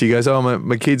list it, she goes, "Oh,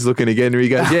 my kid's looking again." And he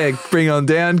goes, "Yeah, bring on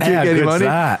down, How get him good's on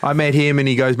that? it." I met him and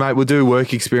he goes, "Mate, we'll do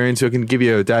work experience. So I can give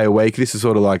you a day a week." This is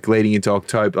sort of like leading into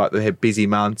October, like they had busy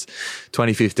months,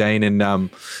 2015. And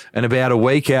about a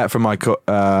week out from my,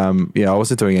 I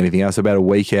wasn't doing anything else. About a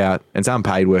week out, and it's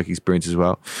unpaid work experience as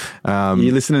well.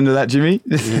 You listening to that, Jimmy?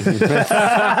 He's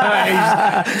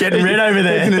getting red over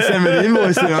there. Going to send me the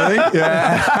invoice, I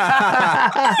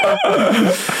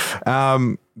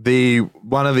think.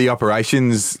 One of the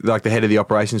operations, like the head of the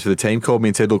operations for the team, called me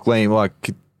and said, "Look, Liam, like,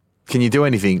 can you do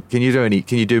anything? Can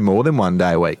you do more than 1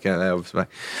 day a week?" And they'll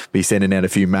be sending out a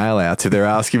few mail outs if they're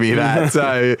asking me that.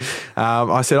 So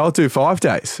I said, "I'll do 5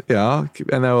 days." And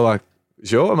they were like,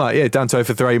 "Sure." I'm like, "Yeah, done so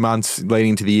for 3 months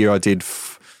leading to the year. I did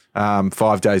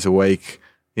 5 days a week.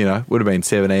 Would have been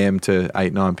 7 a.m. to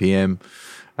 8, 9 p.m.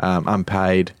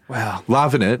 Unpaid. Wow.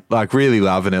 Loving it, like really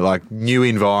loving it, like new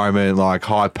environment, like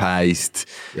high paced.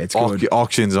 Yeah, it's good.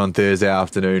 Auctions on Thursday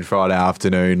afternoon, Friday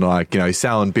afternoon, like,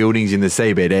 selling buildings in the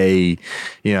CBD,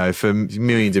 for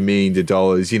millions and millions of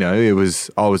dollars.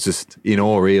 I was just in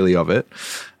awe really of it.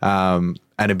 And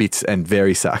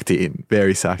very sucked in.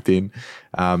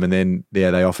 And then,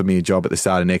 they offered me a job at the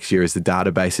start of next year as the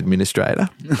database administrator.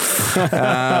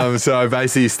 So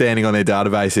basically standing on their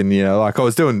database and, I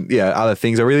was doing, other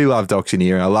things. I really loved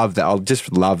auctioneering. I loved that. I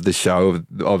just loved the show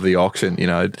of the auction,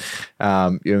 and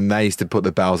they used to put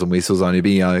the bells and whistles on. It'd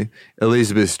be,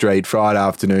 Elizabeth Street, Friday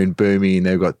afternoon, booming.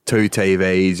 They've got 2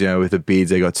 TVs, with the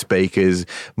bids. They got speakers,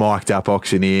 mic'd up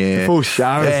auctioneer. Full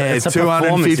show. Yeah, it's a 250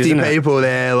 performance, isn't it? people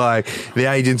there, like the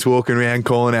agents walking around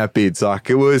calling out bids. Like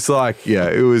it was like,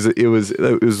 it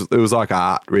was like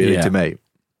art really to me.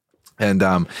 And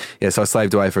so I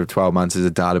slaved away for 12 months as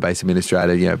a database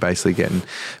administrator, basically getting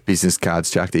business cards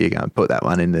chucked at you, going, "Put that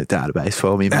one in the database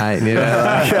for me, mate."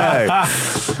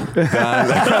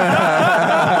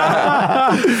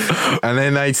 And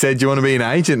then they said, "Do you want to be an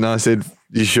agent?" And I said,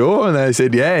 "You sure?" And they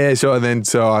said, yeah, sure. And then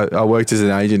so I worked as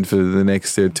an agent for the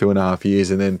next 2.5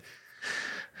 years, and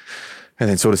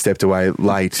then sort of stepped away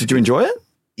late. Did you enjoy it?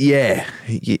 Yeah.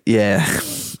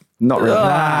 Not really.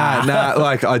 Nah,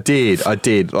 like I did. Like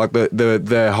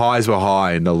the highs were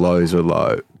high and the lows were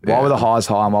low. Why were the highs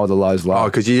high and why were the lows low? Oh,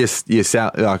 because you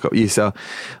sell.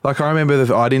 Like I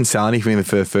remember I didn't sell anything the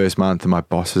first month, and my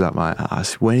boss was up my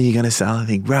ass. "When are you going to sell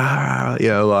anything?" Rah,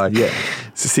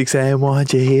 it's 6 a.m. Why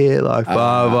aren't you here? Like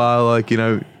blah blah. Like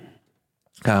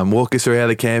walk us through how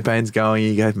the campaign's going.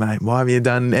 You go, "Mate, why haven't you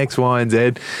done X, Y, and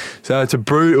Z?" So it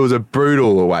was a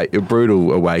brutal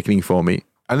awakening for me.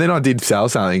 And then I did sell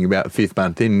something about the 5th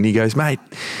month in, and he goes, "Mate,"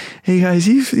 he goes,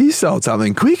 you sold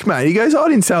something quick, mate." He goes, "I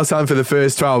didn't sell something for the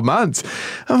first 12 months.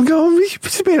 I'm going, "You've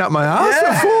been up my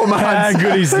ass for 4 months. How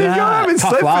good is that? I haven't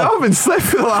slept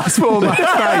for the last 4 months,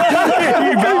 mate."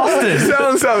 You bastard.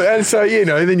 Selling something. And so,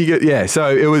 then you get, so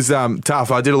it was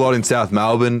tough. I did a lot in South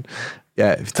Melbourne.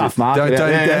 Yeah, tough market.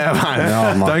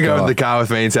 Don't go in the car with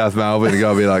me in South Melbourne and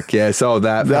go be like, "Yeah, sold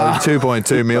that.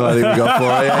 2.2 mil. I think we got for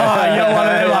it." Yeah. You're one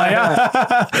of them, like,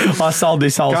 I sold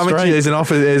this whole street. There's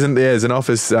an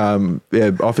office.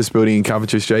 Office building in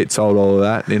Coventry Street. Sold all of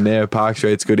that in there. Park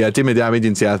Street's good. Yeah, I did my damage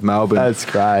in South Melbourne. That's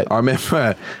great. I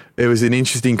remember it was an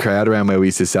interesting crowd around where we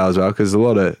used to sell as well, because a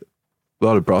lot of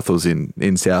brothels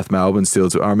in South Melbourne still.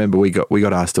 I remember we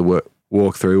got asked to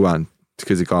walk through one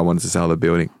because the guy wanted to sell the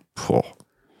building. Oh.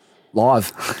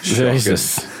 Live.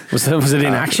 Jesus. Was it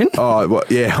in action? Oh, well,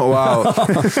 yeah. Well,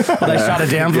 They shut it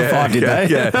down for 5, did they?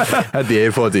 Yeah, at the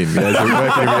airport in. So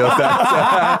working in real estate.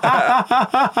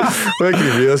 Working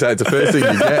in real estate, it's the first thing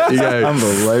you get. You go,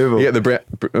 unbelievable. You get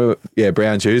the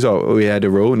brown shoes. Oh, we had a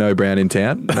rule: no brown in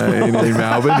town. In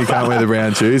Melbourne, you can't wear the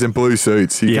brown shoes, and blue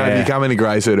suits. You come in a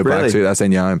grey suit or black suit. That's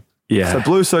in your home. Yeah. So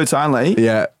blue suits only.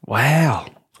 Yeah. Wow.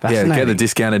 Yeah, get the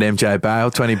discount at MJ Bale,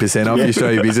 20% off. You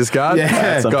show your business card.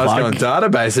 Yeah, guys going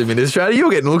database administrator. You're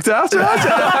getting looked after, aren't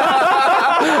you?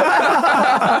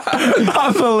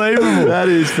 Unbelievable. That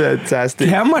is fantastic.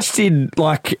 How much did,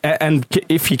 and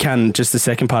if you can, just the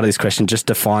second part of this question, just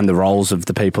define the roles of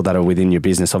the people that are within your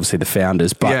business, obviously the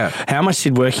founders, but how much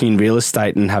did working in real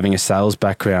estate and having a sales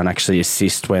background actually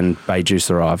assist when Bay Juice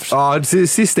arrived? Oh, it's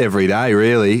assist every day,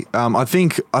 really. I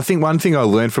think one thing I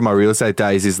learned from my real estate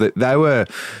days is that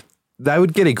they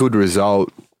would get a good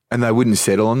result and they wouldn't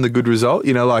settle on the good result.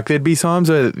 There'd be times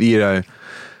where,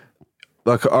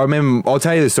 like I remember, I'll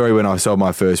tell you the story when I sold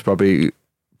my first property.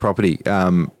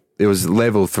 It was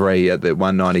level 3 at the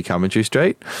 190 Coventry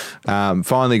Street.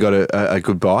 Finally got a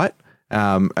good bite.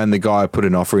 and the guy put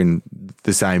an offer in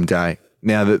the same day.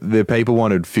 Now the people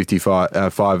wanted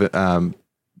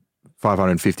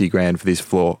 550 grand for this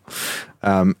floor,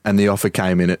 and the offer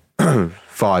came in at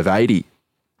 580,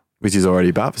 which is already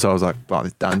above. So I was like, well,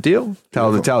 done deal.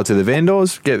 Tell it to the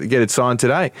vendors, get it signed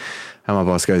today. And my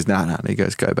boss goes, no. And he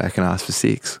goes, go back and ask for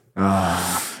 6. And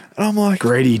I'm like,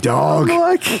 Greedy dog. I'm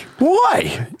like,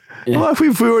 why? Yeah. I'm like,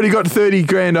 if we already got 30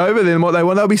 grand over, then what they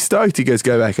want, they'll be stoked. He goes,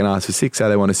 go back and ask for 6. So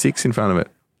they want a 6 in front of it.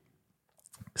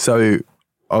 So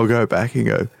I'll go back and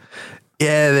go,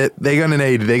 yeah, they're gonna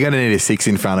need a 6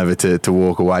 in front of it to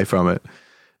walk away from it.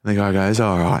 And the guy goes,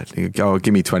 all right. He goes, oh,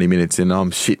 give me 20 minutes, and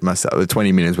I'm shitting myself. The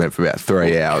 20 minutes went for about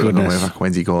 3 hours. And I'm like,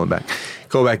 when's he calling back?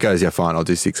 Call back goes, yeah, fine, I'll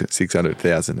do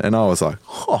 600,000. And I was like,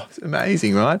 oh, it's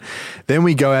amazing, right? Then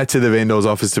we go out to the vendor's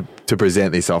office to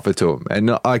present this offer to them.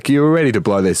 And like, you were ready to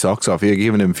blow their socks off. You're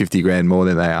giving them 50 grand more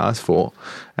than they asked for.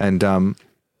 And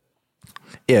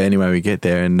yeah, anyway, we get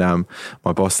there, and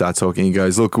my boss starts talking. He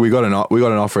goes, look, we got an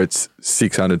offer at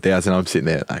 600,000. I'm sitting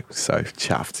there like so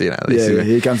chuffed, you know.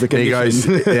 Here comes the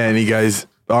condition. And he goes,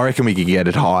 I reckon we could get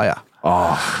it higher.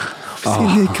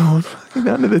 Sitting there going fucking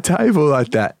under the table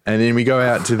like that. And then we go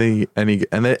out to and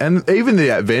even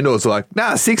the vendors are like,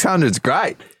 nah, 600's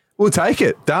great. We'll take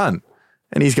it. Done.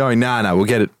 And he's going, no, we'll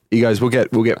get it. He goes, we'll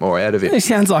get more out of it. He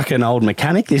sounds like an old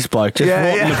mechanic, this bloke, just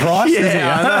wanting the price.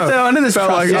 I know there's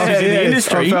trust in the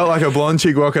industry. I felt like a blonde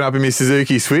chick walking up in my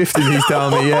Suzuki Swift, and he's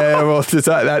telling me, yeah, well, to take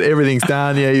that, everything's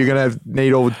done. Yeah, you're going to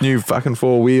need all new fucking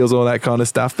 4 wheels, all that kind of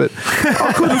stuff. But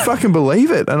I couldn't fucking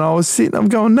believe it. And I was sitting, I'm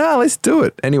going, no, let's do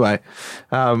it. Anyway,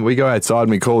 we go outside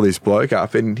and we call this bloke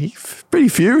up, and he's pretty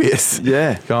furious.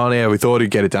 Yeah. Going, yeah, we thought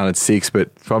he'd get it done at 6,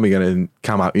 but probably going to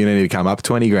come up, you need to come up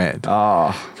 20 grand.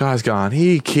 Oh. Guy's going, are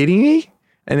you kidding me?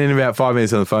 And then about 5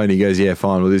 minutes on the phone, he goes, yeah,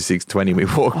 fine, we'll do 620. We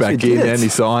walk back in and he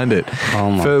signed it.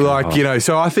 Oh my For God. like, you know,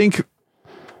 so I think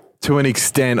to an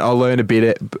extent I learned a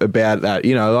bit about that,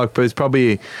 you know, like, but we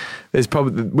probably,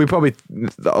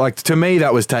 like, to me,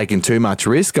 that was taking too much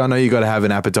risk. I know you got to have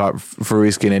an appetite for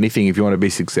risk in anything if you want to be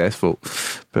successful.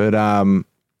 But,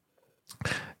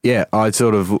 yeah, I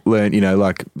sort of learned, you know,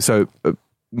 like, so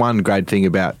one great thing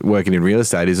about working in real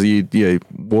estate is you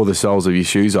wore the soles of your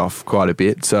shoes off quite a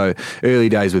bit. So early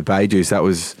days with Bay Juice,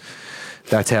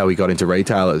 that's how we got into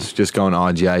retailers, just going to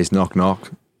IGAs,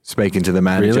 knock, speaking to the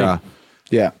manager. Really?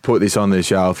 Yeah. Put this on the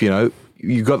shelf, you know,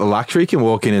 you've got the luxury, you can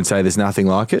walk in and say there's nothing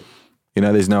like it. You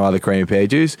know, there's no other cream pear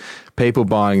juice. People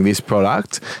buying this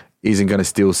product isn't going to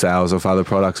steal sales of other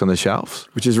products on the shelves.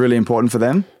 Which is really important for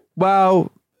them. Well,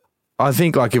 I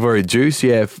think like if we're a juice,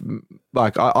 yeah,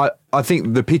 like I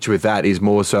think the pitch with that is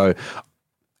more so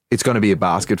it's going to be a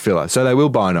basket filler. So they will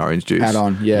buy an orange juice. Add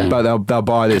on, yeah. But they'll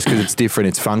buy this because it's different,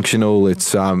 it's functional,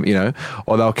 it's, you know,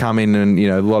 or they'll come in and, you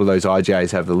know, a lot of those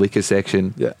IGAs have the liquor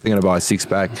section. Yeah. They're going to buy a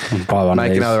 6-pack, Buy one of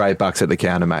make these. another $8 at the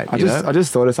counter, mate. I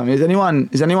just thought of something.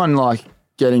 Is anyone like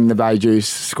getting the Bay Juice,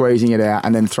 squeezing it out,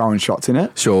 and then throwing shots in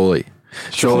it? Surely.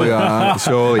 Surely. Have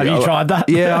you tried that?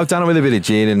 Yeah, I've done it with a bit of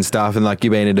gin and stuff, and like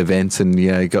you've been at events and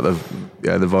you know you got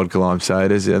the vodka lime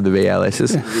sodas, you know, the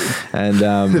VLSs, and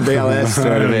The VLS. the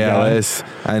VLS,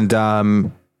 and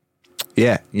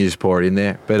yeah, you just pour it in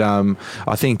there. But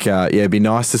I think yeah, it'd be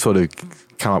nice to sort of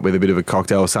come up with a bit of a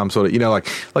cocktail or some sort of, you know, like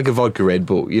a vodka Red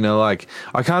Bull. You know, like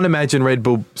I can't imagine Red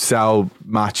Bull sell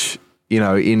much, you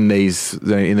know, in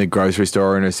the grocery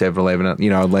store or in a 7-Eleven, you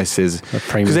know, unless there's,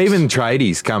 because even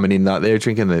tradies coming in, like they're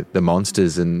drinking the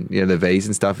Monsters and, you know, the V's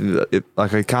and stuff.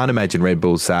 Like I can't imagine Red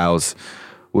Bull sales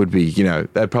would be, you know,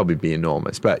 they'd probably be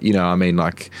enormous. But, you know, I mean,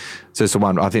 like, it's just the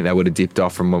one, I think they would have dipped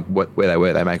off from where they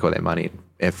were. They make all their money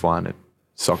in F1 and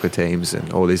soccer teams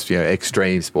and all this, you know,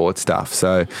 extreme sports stuff.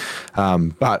 So,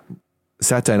 but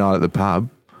Saturday night at the pub,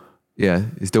 yeah,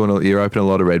 you're opening a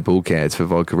lot of Red Bull cans for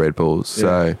vodka Red Bulls.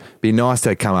 So it'd be nice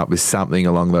to come up with something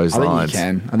along those lines. I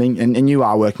think you can. I think, and you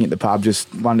are working at the pub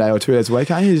just 1 day or 2 days a week,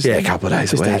 aren't you? Yeah, a couple of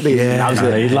days a week. He loves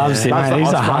it. He loves it, mate.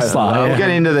 He's a hustler.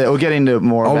 We'll get into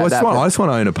more about that. I just want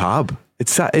to own a pub.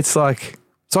 It's like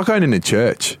owning a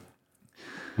church.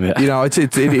 Yeah. You know, it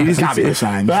is. Can't be the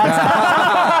same.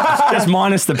 Just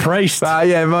minus the priest. Well,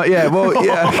 yeah.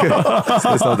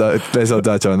 Let's not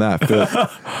touch on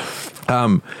that.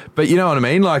 But you know what I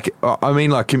mean? Like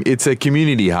it's a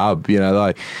community hub. You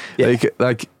know,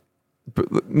 like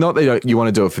not that you want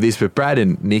to do it for this, but Brad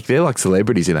and Nick, they're like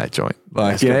celebrities in that joint.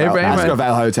 Like, Ascot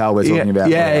Vale Hotel we're talking about.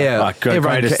 Yeah. Like,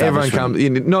 Everyone comes.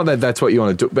 Not that that's what you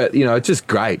want to do, but it's just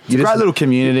great. It's a great little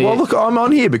community. Well, look, I'm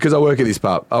on here because I work at this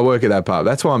pub. I work at that pub.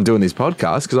 That's why I'm doing this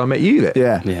podcast, because I met you there.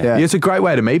 Yeah. It's a great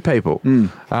way to meet people.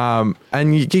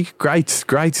 And you get great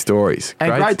stories.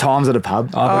 And great times at a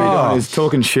pub. Is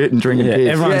talking shit and drinking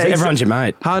beer. Everyone's your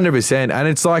mate. 100%. And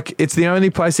it's like, it's the only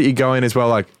place that you go in as well.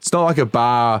 Like, it's not like a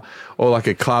bar or like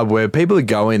a club where people that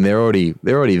go in, they're already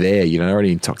there,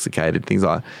 already intoxicated, things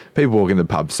like that. People walk in the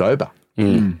pub sober.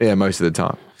 Yeah, most of the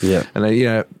time. Yeah. And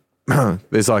then,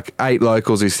 there's like 8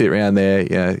 locals who sit around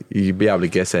there. You'd be able to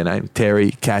guess their name: Terry,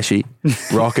 Cashy,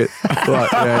 Rocket. The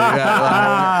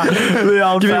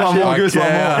old Give me one more. Give us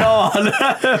one more.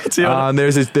 Go on.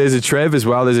 There's a Trev as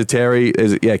well. There's a Terry.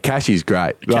 Cashy's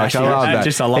great. Like, Cashy, I love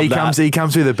that. I love He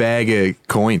comes with a bag of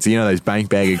coins. Those bank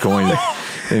bag of coins.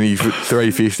 And he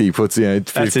 350 puts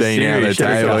 15 out on the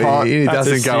table. He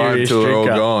doesn't go home till they're all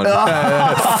gone.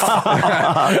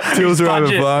 Tills are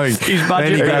overflowing.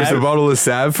 Then he grabs a bottle of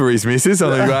Sav for his missus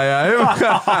on the way home.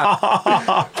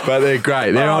 But they're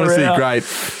great. They're honestly great.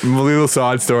 A little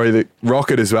side story that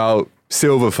Rocket as well,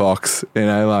 Silver Fox,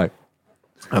 and I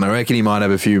reckon he might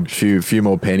have a few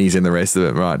more pennies than the rest of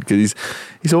them, right? Because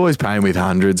he's always paying with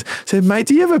hundreds. So, mate,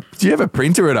 do you have a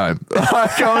printer at home?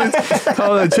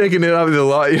 I'm checking it up with the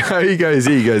light. He goes,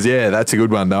 yeah, that's a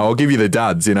good one though. I'll give you the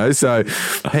duds. So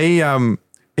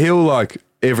he'll like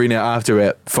every now after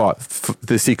about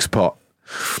the 6th pot,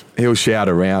 he'll shout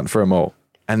around for them all.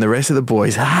 And the rest of the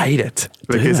boys hate it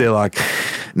because they're like,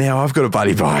 now I've got a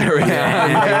bloody buy around.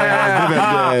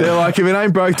 They're like, if it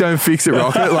ain't broke, don't fix it,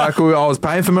 Rocket. Like, I was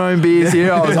paying for my own beers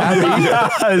here. I was happy.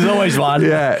 There's always one.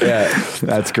 Yeah.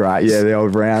 That's great. Yeah, the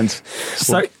old rounds.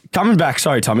 So coming back,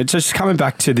 sorry, Tom, it's just coming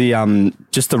back to the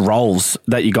just the roles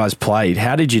that you guys played.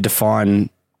 How did you define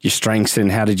your strengths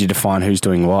and how did you define who's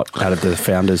doing what out of the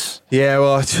founders? Yeah,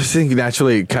 well, I just think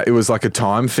naturally it was like a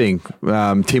time thing.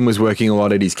 Tim was working a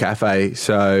lot at his cafe,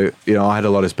 so I had a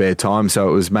lot of spare time, so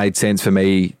it was made sense for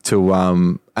me to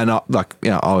I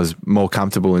was more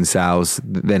comfortable in sales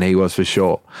than he was for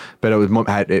sure, but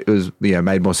it was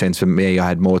made more sense for me. I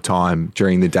had more time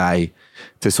during the day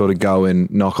to sort of go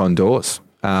and knock on doors,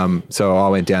 so I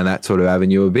went down that sort of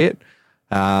avenue a bit.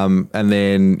 And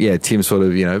then, Tim sort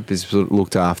of,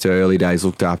 looked after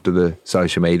the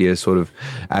social media sort of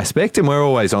aspect. And we're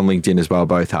always on LinkedIn as well,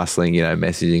 both hustling,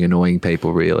 messaging, annoying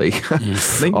people really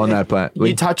on that platform.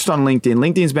 You touched on LinkedIn.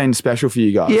 LinkedIn's been special for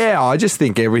you guys. Yeah, I just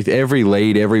think every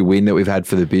lead, every win that we've had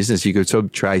for the business, you could sort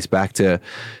of trace back to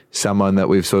someone that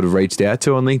we've sort of reached out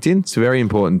to on LinkedIn. It's a very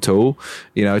important tool.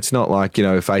 It's not like,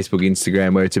 Facebook,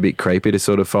 Instagram, where it's a bit creepy to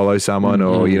sort of follow someone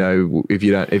or,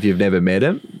 if you've never met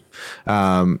them.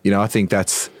 I think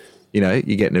that's, you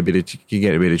get in a bit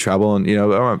of trouble. And,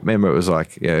 I remember it was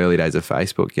like early days of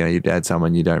Facebook, you'd add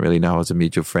someone you don't really know as a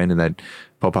mutual friend and they'd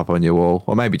pop up on your wall.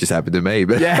 Or maybe it just happened to me,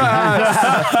 but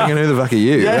thinking, who the fuck are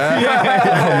you?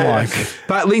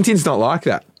 But LinkedIn's not like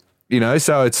that.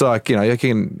 So it's like,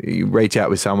 you reach out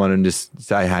with someone and just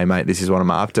say, hey, mate, this is what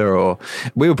I'm after. Or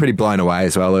we were pretty blown away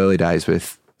as well early days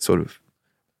with sort of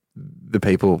the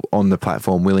people on the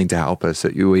platform willing to help us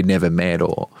that we'd never met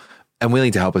and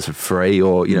willing to help us for free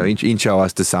or, intro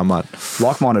us to someone.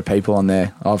 Like-minded people on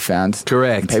there, I've found.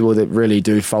 Correct. People that really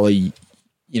do follow, you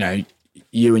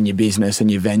and your business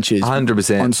and your ventures.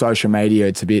 100%. On social media,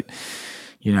 it's a bit...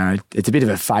 it's a bit of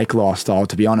a fake lifestyle,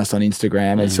 to be honest, on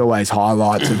Instagram. It's always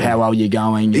highlights of how well you're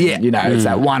going. And, it's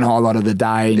that one highlight of the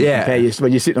day. And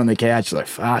when you're sitting on the couch, you're like,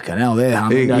 fucking hell, they're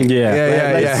humming.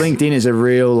 LinkedIn is a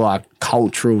real,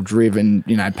 cultural driven,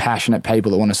 passionate people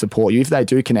that want to support you if they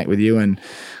do connect with you. And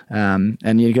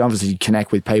you can obviously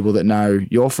connect with people that know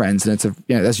your friends. And it's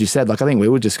as you said, I think we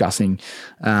were discussing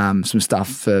some stuff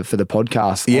for the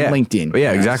podcast on LinkedIn.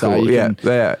 Yeah, exactly.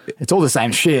 So it's all the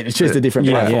same shit. It's just a different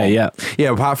platform.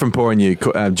 Yeah, apart from pouring you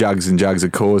jugs and jugs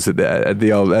of Coors at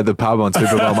the pub on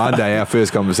Super Bowl Monday, our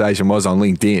first conversation was on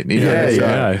LinkedIn.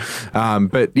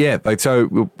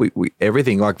 So we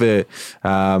everything like they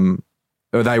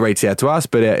reached out to us,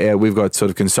 but we've got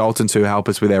sort of consultants who help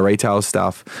us with our retail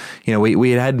stuff.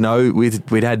 We'd had 2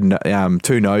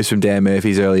 no's from Dan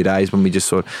Murphy's early days when we just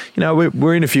sort of,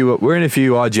 we're in a few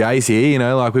IGAs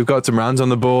here, we've got some runs on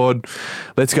the board.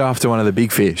 Let's go after one of the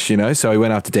big fish, So we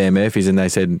went after Dan Murphy's and they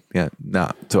said,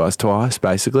 nah, to us twice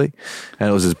basically, and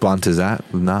it was as blunt as that.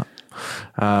 Nah.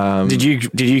 Did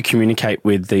you communicate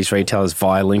with these retailers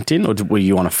via LinkedIn, or were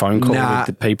you on a phone call with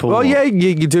the people? Well, yeah,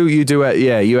 you do.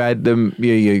 You add them.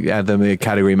 You add them. They're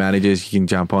category managers. You can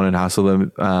jump on and hustle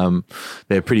them.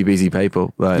 They're pretty busy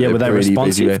people. Were they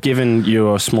responsive given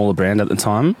you're a smaller brand at the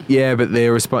time? Yeah, but they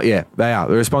are.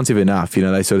 They're responsive enough.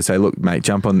 They sort of say, "Look, mate,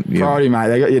 jump on." Priority, mate.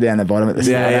 They got you down the bottom at the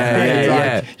start.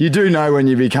 Yeah. You do know when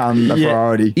you become a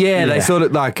priority. Yeah, they sort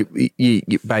of like you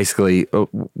basically.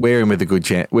 We're in with a good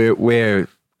chance. We're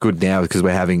good now because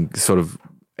we're having sort of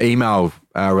email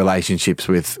relationships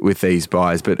with these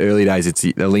buyers. But early days, it's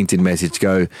a LinkedIn message.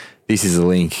 Go, this is a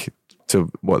link to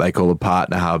what they call a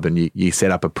partner hub, and you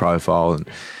set up a profile, and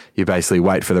you basically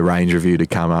wait for the range review to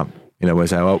come up. We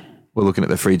say, well, we're looking at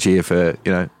the fridge here for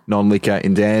non-liquor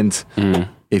in Dan's.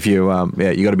 If you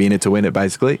you got to be in it to win it,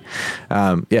 basically.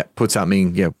 Put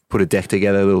something, put a deck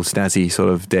together, a little snazzy sort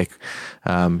of deck,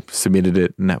 submitted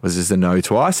it, and that was just a no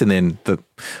twice. And then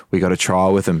we got a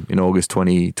trial with them in August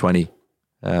 2020,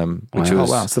 which was...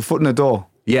 Wow, it's the foot in the door.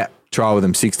 Yeah, trial with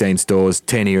them, 16 stores,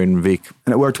 10 here in Vic.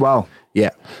 And it worked well.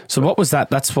 Yeah. So what was that?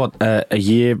 That's what a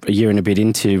year and a bit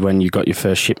into when you got your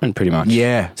first shipment, pretty much.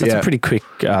 Yeah. So that's a pretty quick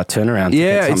turnaround.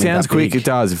 Yeah, it sounds quick. It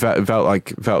does. It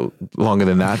felt longer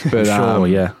than that, but sure.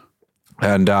 Yeah.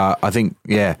 And I think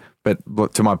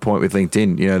But to my point with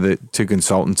LinkedIn, the two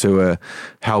consultants who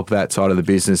help that side of the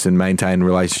business and maintain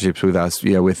relationships with us,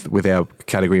 with our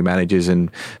category managers and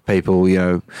people,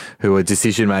 who are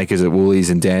decision makers at Woolies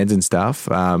and Dan's and stuff,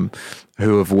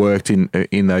 who have worked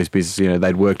in those businesses.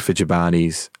 They'd worked for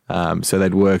Chobani's, so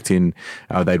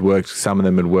some of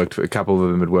them had worked for, a couple of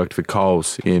them had worked for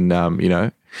Coles in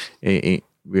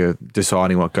we're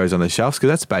deciding what goes on the shelves, because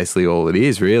that's basically all it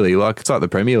is, really. Like, it's like the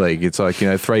Premier League. It's like,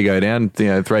 3 go down,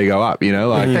 3 go up,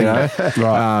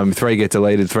 right. 3 get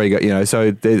deleted, 3 go,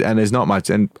 so there's not much.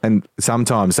 And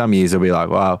sometimes, some years will be like,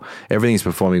 wow, everything's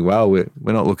performing well. We're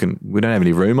not looking, we don't have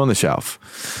any room on the shelf.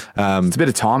 It's a bit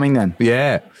of timing then.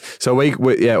 Yeah. So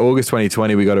August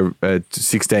 2020, we got a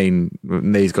 16,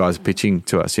 these guys pitching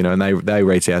to us, and they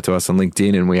reached out to us on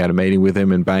LinkedIn, and we had a meeting with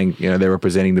them, and bang, they're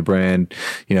representing the brand,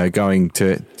 going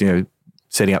to,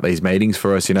 setting up these meetings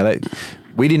for us.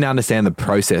 We didn't understand the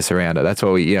process around it. That's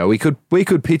what we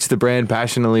could pitch the brand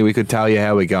passionately. We could tell you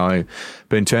how we're going,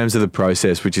 but in terms of the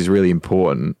process, which is really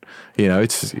important,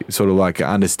 it's sort of like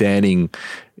understanding,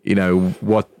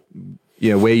 what,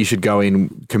 where you should go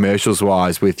in commercials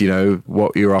wise with,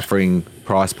 what you're offering,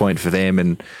 price point for them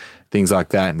and things like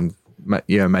that. And,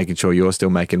 making sure you're still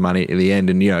making money at the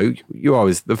end. And, you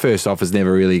always, the first offer's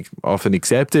never really often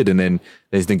accepted, and then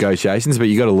there's negotiations, but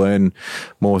you got to learn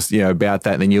more, about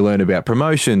that. And then you learn about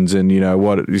promotions and,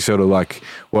 what sort of like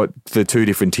what the two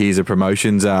different tiers of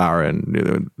promotions are.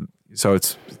 And, so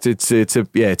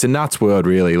it's a nuts world,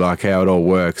 really, like how it all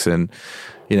works. And,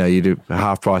 you do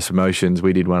half price promotions.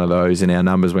 We did one of those, and our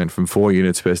numbers went from 4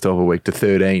 units per store per week to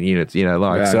 13 units,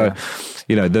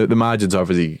 the margins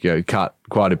obviously cut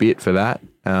quite a bit for that.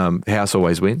 House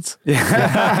always wins.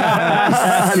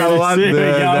 Another one.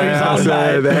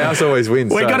 The house always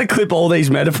wins. We've got to clip all these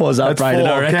metaphors up, Brayden,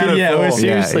 I reckon. We're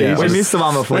seriously. We missed the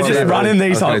one before. We're just running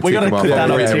these up. We've got to clip that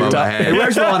on TikTok. He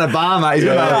works behind a bar, mate.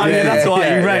 That's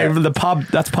why you ran the pub.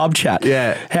 That's pub chat.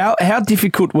 Yeah. How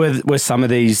difficult were some of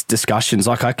these discussions?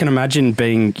 Like, I can imagine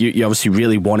being you obviously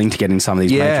really wanting to get in some of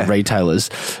these major retailers.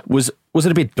 Was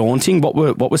it a bit daunting? What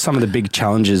were some of the big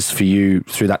challenges for you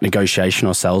through that negotiation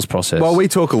or sales process? Well, we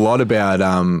talk a lot about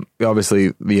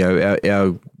obviously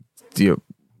our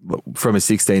from a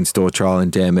 16 store trial in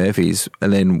Dan Murphy's,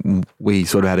 and then we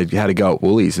sort of had a go at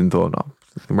Woolies and thought,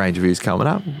 the range review's coming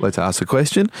up. Let's ask a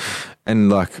question, and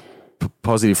like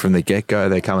positive from the get go,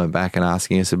 they're coming back and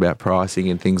asking us about pricing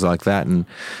and things like that, and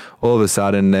all of a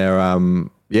sudden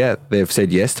they've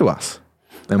said yes to us,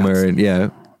 and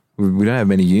we don't have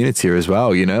many units here as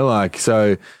well,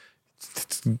 so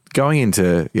going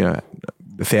into,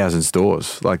 1,000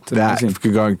 stores like that,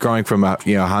 going from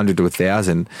 100 to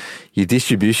 1,000, your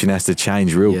distribution has to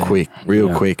change real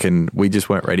quick, and we just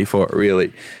weren't ready for it,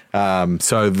 really.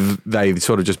 So they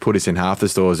sort of just put us in half the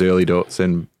stores early doors,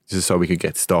 and just so we could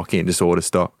get stock in, just order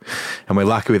stock. And we're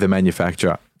lucky with the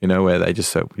manufacturer, where they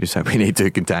just say, we need 2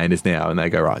 containers now, and they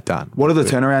go, right, done. What are the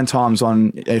turnaround times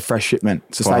on a fresh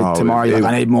shipment? So say tomorrow,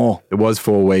 I need more. It was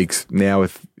 4 weeks. Now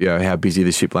with, how busy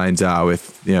the ship lanes are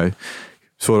with,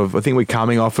 I think we're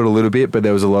coming off it a little bit, but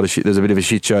there was a lot of shit. There's a bit of a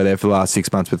shit show there for the last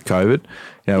 6 months with COVID.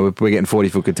 You know, we're getting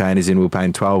 40-foot containers in. We were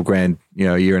paying $12,000,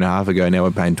 a year and a half ago. Now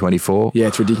we're paying 24. Yeah,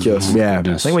 it's ridiculous. Yeah.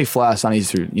 I think we fly our sunnies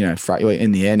through,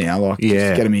 in the air now. Like,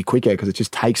 just get them here quicker because it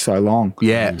just takes so long.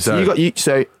 Yeah. So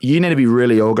you need to be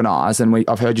really organised. And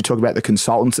I've heard you talk about the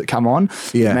consultants that come on.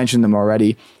 Yeah. You mentioned them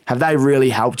already. Have they really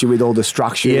helped you with all the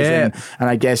structures? Yeah. And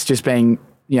I guess just being,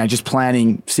 just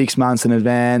planning 6 months in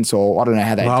advance, or I don't know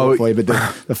how they do it for you, but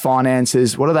the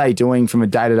finances, what are they doing from a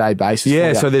day-to-day basis?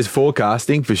 Yeah, so there's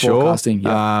forecasting for sure. Forecasting,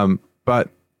 yeah. But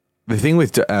the thing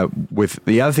with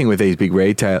the other thing with these big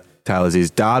retailers is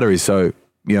data is so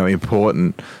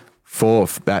important for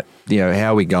that.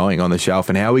 How are we going on the shelf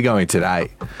and how are we going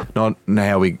today? Not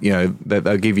how we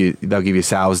they'll give you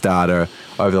sales data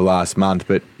over the last month,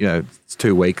 but it's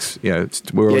 2 weeks. We're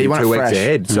already 2 weeks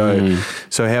ahead. So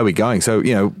how are we going? So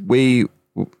we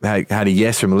had a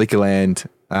yes from Liquorland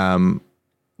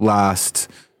last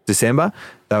December.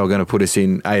 They were going to put us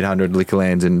in 800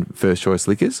 Liquorlands and First Choice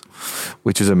Liquors,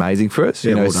 which is amazing for us.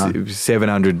 Yeah,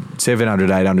 700,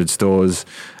 800 stores.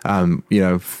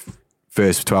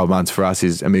 First 12 months for us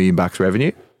is $1 million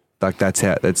revenue. Like that's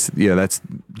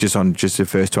just on the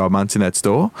first 12 months in that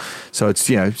store. So it's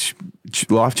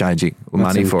life changing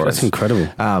money for us. That's incredible.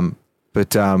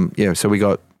 So we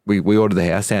ordered the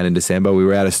house down in December. We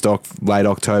were out of stock late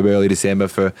October, early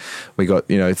December we got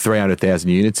 300,000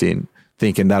 units in,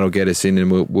 thinking that'll get us in, and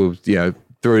we'll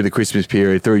through the Christmas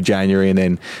period, through January, and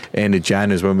then end of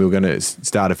Jan is when we were going to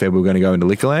start of February. We were going to go into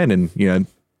Liquorland, and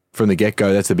from the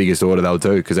get-go, that's the biggest order they'll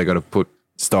do because they've got to put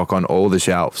stock on all the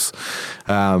shelves.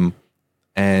 We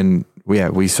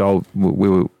sold,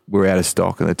 we were out of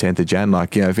stock on the 10th of Jan.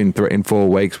 Like, in 4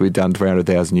 weeks, we'd done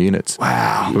 300,000 units.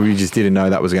 Wow. But we just didn't know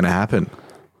that was going to happen.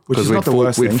 Which is not the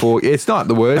worst thing. It's not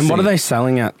the worst And what thing. are they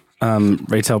selling at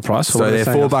retail price? So they're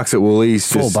 $4 at Woolies.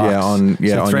 $4. Just, on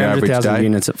your average 300,000 day.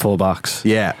 units at $4.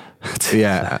 Yeah.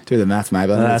 Yeah. Do the math, mate.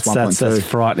 That's 1.2.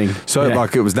 frightening. So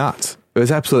it was nuts. It was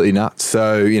absolutely nuts.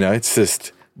 So, it's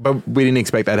just, but we didn't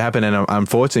expect that to happen. And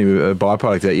unfortunately, a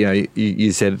byproduct that,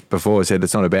 you said before,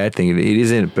 it's not a bad thing. It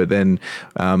isn't. But then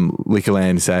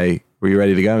Liquorland say, were you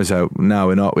ready to go? And so, no,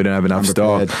 we're not. We don't have enough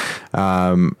stock.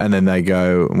 And then they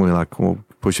go, and we're like, well,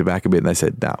 push it back a bit. And they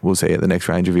said, nah, we'll see you at the next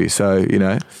range review. So, so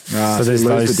there's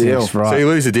lose the deal. Right. So you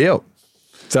lose the deal.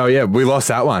 So, yeah, we lost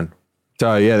that one.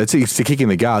 So, yeah, it's a kick in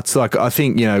the guts. Like, I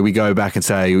think, we go back and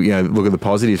say, look at the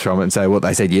positives from it and say, well,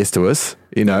 they said yes to us,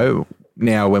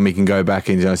 now when we can go back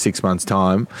in 6 months'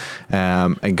 time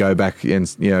and go back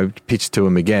and, pitch to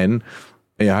them again,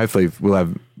 hopefully we'll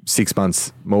have 6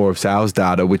 months more of sales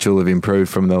data, which will have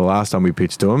improved from the last time we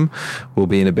pitched to them. We'll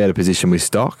be in a better position with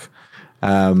stock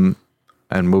and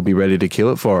we'll be ready to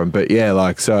kill it for them. But,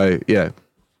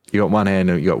 you got one hand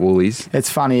and you got Woolies. It's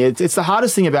funny. It's the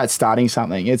hardest thing about starting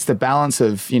something. It's the balance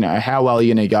of, how well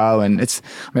you're going to go. And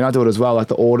I do it as well. Like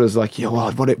the orders, like,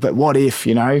 what if,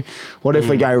 what if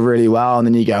we go really well? And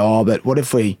then you go, oh, but what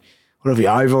if we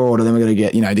over order? Then we're going to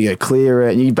get, to go clear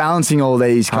it. And you're balancing all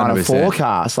these kind 100%. of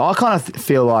forecasts. I kind of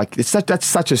feel like that's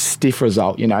such a stiff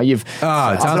result. It's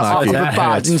unlucky.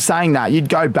 But in saying that, you'd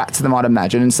go back to them, I'd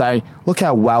imagine, and say, look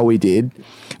how well we did.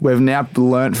 We've now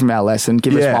learnt from our lesson.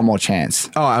 Give us one more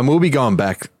chance. Oh, and we'll be going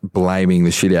back blaming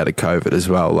the shit out of COVID as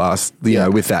well.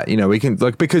 With that, we can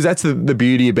because that's the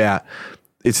beauty about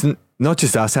it's not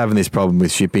just us having this problem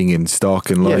with shipping and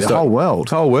stock and the whole world.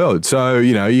 Whole world. So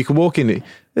you can walk in.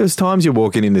 There's times you're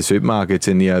walking in the supermarkets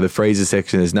and the freezer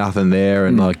section, there's nothing there,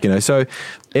 and so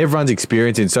everyone's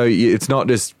experiencing. So it's not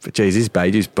just, geez, this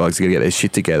Beige bloke's got to get their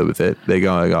shit together with it. They're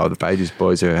going, oh, the Beige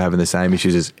boys are having the same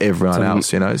issues as everyone else,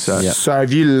 So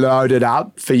have you loaded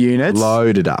up for units?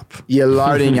 Loaded up. You're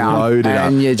loading up. Loaded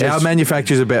up. And Our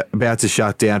manufacturer's about to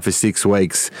shut down for 6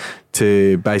 weeks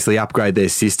to basically upgrade their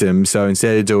system. So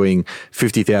instead of doing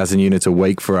 50,000 units a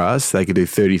week for us, they could do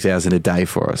 30,000 a day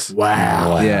for us.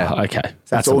 Wow. Yeah. Okay.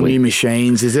 That's all new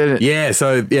machines, is it? Yeah.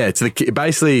 So it's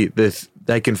basically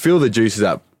they can fill the juices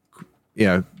up,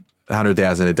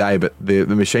 100,000 a day, but the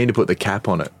machine to put the cap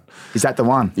on it. Is that the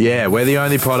one? Yeah, we're the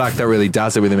only product that really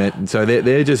does it with them. And so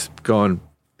they're just gone,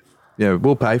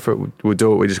 we'll pay for it. We'll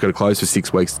do it. We just got to close for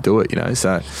 6 weeks to do it,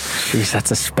 So, jeez,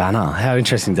 that's a spanner. How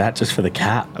interesting is that just for the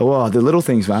cap? Oh, the little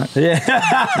things, mate. Yeah.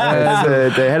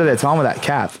 They're ahead of their time with that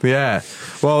cap. yeah.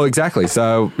 Well, exactly.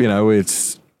 So,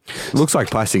 it looks like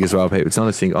plastic as well, people. It's not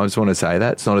a single. I just want to say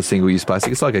that it's not a single-use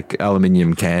plastic. It's like an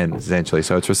aluminium can essentially,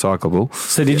 so it's recyclable.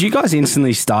 So, did you guys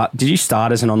instantly start? Did you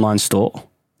start as an online store?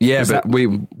 Yeah, but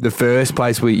the first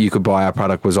place you could buy our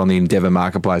product was on the Endeavour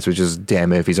Marketplace, which is Dan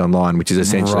Murphy's Online, which is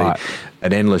essentially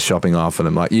an endless shopping aisle for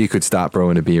them. Like you could start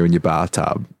brewing a beer in your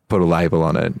bathtub, put a label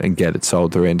on it and get it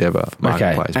sold through Endeavour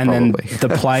Marketplace. and probably. then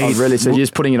the play. Oh, really? So you're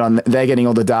just putting it on, they're getting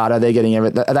all the data, they're getting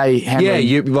everything. Are they handling?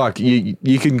 Yeah,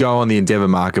 you can go on the Endeavour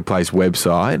Marketplace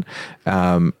website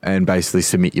and basically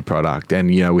submit your product,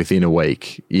 and within a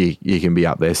week you can be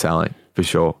up there selling for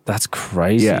sure. That's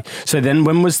crazy. Yeah. So then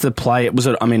when was the play? It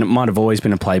might have always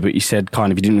been a play, but you said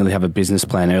kind of you didn't really have a business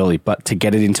plan early, but to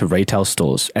get it into retail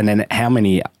stores. And then how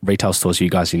many retail stores are you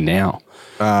guys in now?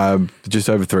 Just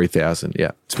over 3,000.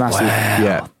 Yeah. It's massive.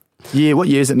 Yeah. Yeah, what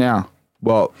year is it now?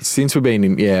 Well, since we've been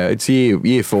in, it's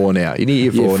year 4 now. You're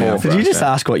near year 4 now. Did you just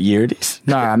ask what year it is?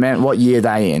 No, I meant what year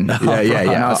they in. Yeah.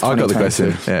 No, it's I got the 2022. question.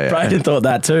 Yeah. Brayden thought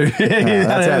that too.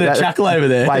 That's a chuckle over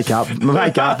there. Wake up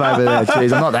over there.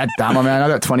 Jeez, I'm not that dumb. I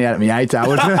got 28 at my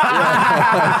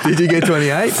ATAR. Did you get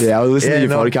 28? Yeah, I was listening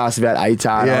to your podcast about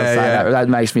ATAR. That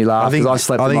makes me laugh. I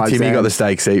slept. I think Timmy got the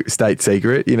state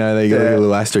secret. They got a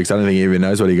little asterisk. I don't think he even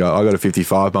knows what he got. I got a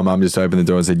 55. My mum just opened the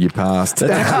door and said, "You passed."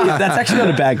 That's actually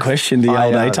not a bad question. The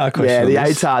old ATAR question. Yeah,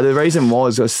 the ATAR. The reason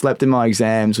was I slept in my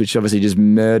exams, which obviously just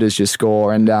murders your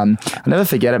score. And I'll never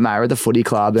forget it, mate. We're at the footy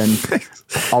club and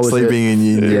I was sleeping in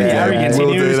uni. Yeah, arrogance. He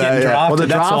knew he was getting drafted. Well,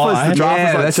 the draft was like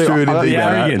that's true. the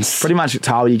arrogance. Pretty much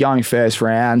told you're going first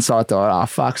round. So I thought,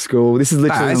 fuck school. This is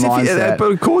literally the mindset.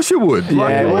 But of course you would.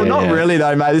 Not really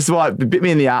though, mate. This is why it bit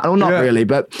me in the arse. Well, not really,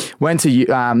 but went to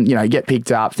get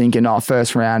picked up, thinking,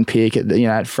 first round pick at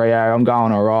at Freo. I'm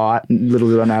going all right. Little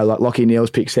did I know, like Lockie Neal's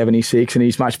picked 76, and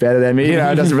he's much better than me.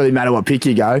 It doesn't really matter what pick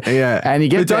you go. Yeah, and you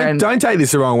get but don't take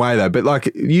this the wrong way though. But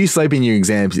like you sleep in your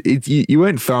exams, you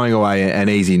weren't throwing away an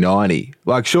easy 90.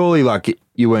 Like surely,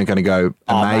 you weren't going to go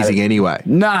amazing anyway.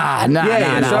 Nah.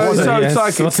 So it's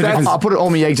like I put it all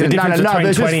my eggs in. The difference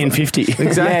between 20 and 50.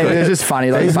 Exactly. Yeah, it's just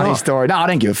funny, funny story. No, I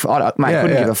don't give. Couldn't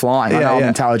give a flying. I know I'm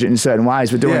intelligent in certain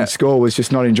ways, but doing school was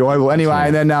just not enjoyable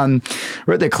anyway. And then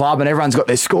we're at the club and everyone's got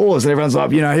their scores and everyone's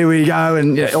like, here we go.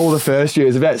 And all the first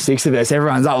years, about 6 of us,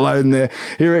 everyone's uploading their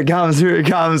here it comes.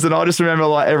 And I just remember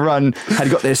everyone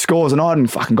had got their scores and I hadn't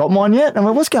fucking got mine yet. And I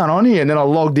went, what's going on here? And then I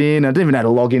logged in. I didn't even know how to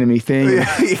log into my thing.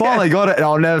 Finally got it. And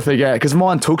I'll never forget because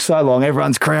mine took so long.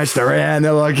 Everyone's crouched around.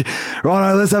 They're like,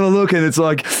 right, let's have a look. And it's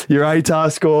like your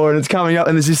ATAR score and it's coming up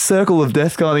and there's this circle of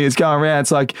death kind of thing. It's going around.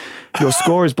 It's like your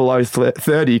score is below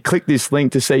 30. Click this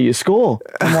link to see your score.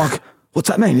 I'm like, what's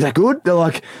that mean? Is that good? They're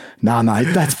like, nah, mate,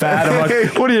 that's bad. I'm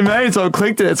like, what do you mean? So I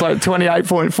clicked it. It's like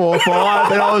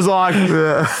 28.45. And I was like,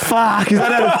 fuck. Is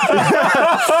that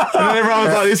and then everyone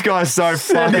was like, this guy's so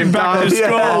fucking dumb.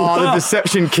 The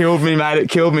deception killed me, mate. It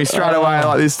killed me straight away.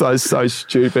 Like, this guy's so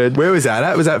stupid. Where was that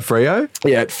at? Was that Freo?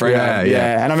 Yeah, at Freo.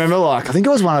 Yeah. And I remember, I think it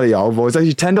was one of the old boys.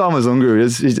 Actually, Tendai Mazungu.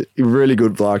 He's a really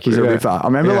good bloke. He's a ripper. I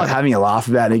remember, having a laugh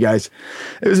about it. He goes,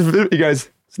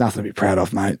 it's nothing to be proud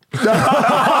of, mate.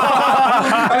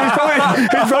 And he's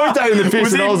probably taking the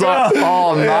piss, and I was like,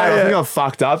 "Oh mate, I think I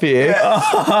fucked up here."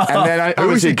 And then who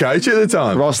was your coach at the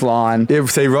time? Ross Lyon. Yeah,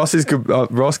 see, Ross is good.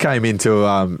 Ross came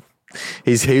into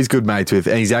he's good mates with,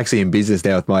 and he's actually in business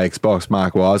now with my ex-boss,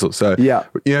 Mark Weisel. So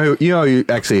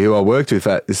who I worked with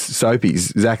at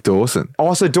Soapy's, Zach Dawson.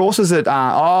 Oh, so Dawson's at So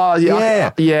I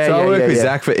worked with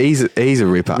Zach he's a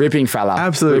ripper, ripping fella,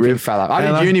 absolute ripping fella.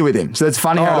 I did uni with him, so it's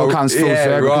funny how it all comes full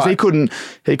circle because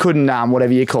he couldn't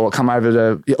whatever you call it, come over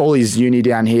to all his uni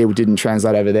down here didn't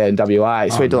translate over there in WA,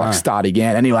 so he had to start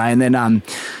again anyway. And then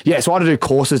so I had to do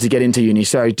courses to get into uni.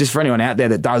 So just for anyone out there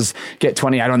that does get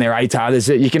 28 on their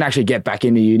ATAR, you can actually get back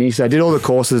into uni. So I did all the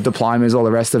courses, diplomas, all the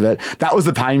rest of it. That was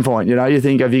the pain point. You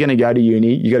think if you're going to go to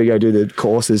uni, you got to go do the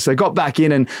courses. So I got back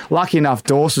in and lucky enough,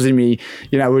 Dawson and me,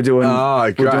 we're doing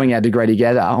our degree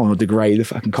together. Oh, degree, the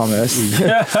fucking commerce.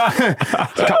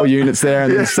 A couple of units there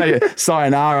and then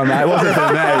sayonara, mate. It wasn't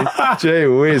for me. Gee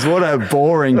whiz, what a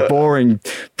boring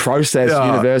process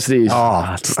university is.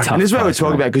 Oh, it's tough. And this is what we're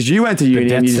talking about because you went to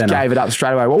uni and you just gave it up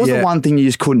straight away. What was the one thing you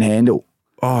just couldn't handle?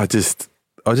 Oh, I just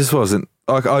wasn't.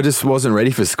 I just wasn't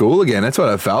ready for school again. That's what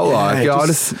I felt like. I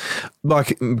just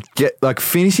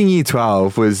finishing year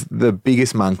 12 was the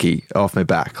biggest monkey off my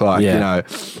back.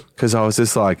 Because I was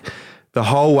just the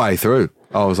whole way through,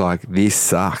 I was like, this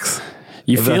sucks.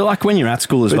 You feel like when you're at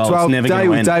school as well, it's never going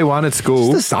to end. Day one at school.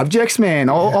 It's the subjects, man.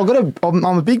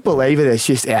 I'm a big believer that it's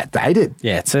just outdated.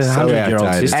 Yeah, it's a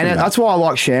 100-year-old system. And that's why I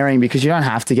like sharing because you don't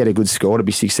have to get a good score to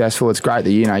be successful. It's great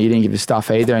that, you didn't give a stuff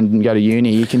either and didn't go to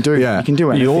uni. You can do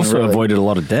anything. You also avoided a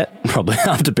lot of debt probably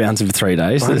after bouncing for 3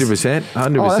 days. 100%.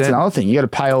 Oh, that's another thing. You got to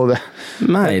pay all the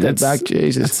Mate, back.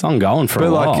 Jesus. It's ongoing for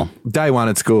a while. Day one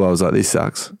at school, I was like, this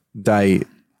sucks. Day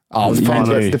Oh,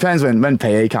 depends when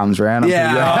PE comes around.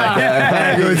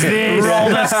 Yeah. What's this? Roll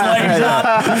the sleeves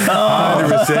up.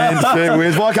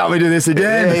 100%. Why can't we do this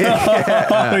again?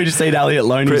 We just need Elliot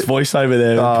Loney's voice over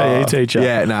there, PE teacher.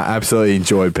 Yeah, no, absolutely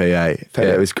enjoyed PA.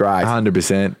 PE was great.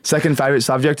 100%. Second favourite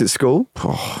subject at school?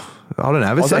 I don't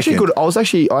have a I was second. actually good.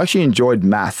 I actually enjoyed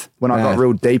math when I got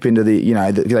real deep into the,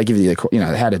 they give you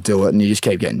how to do it, and you just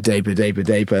keep getting deeper.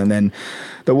 And then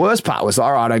the worst part was,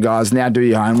 all right, guys, now do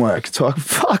your homework. It's like,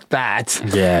 fuck that.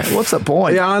 Yeah. What's the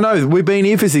point? Yeah, I know. We've been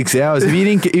here for 6 hours. If you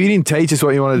didn't teach us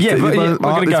what you wanted to do, we're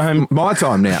going to go home. My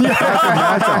time now.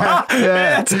 My time.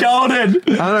 Yeah. That's golden.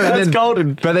 I know, That's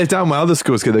golden. But they've done well, the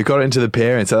schools, because they've got it into the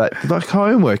parents. So like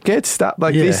homework, get stuff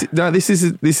like this. No, this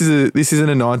isn't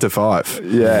a 9 to 5.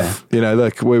 Yeah.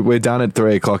 Look, we're done at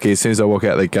 3 o'clock here. As soon as I walk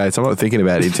out the gates, I'm not thinking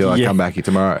about it until I come back here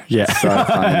tomorrow. Yeah. So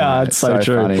funny. It's so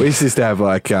true. funny. We used to have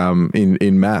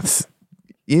in maths.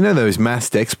 You know those maths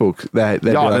textbooks?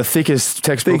 The thickest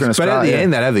textbook in but Australia. at the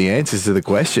end, they'd have the answers to the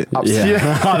question.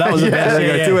 Yeah. Oh, that was the best. They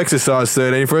go, do exercise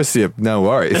 13 for us. Yeah, no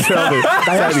worries. They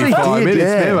actually 5 did, minutes.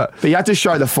 yeah. Remember? But you had to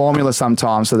show the formula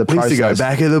sometimes, so the We used process. to go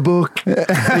back of the book in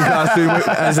classroom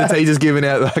as the teacher's giving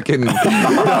out fucking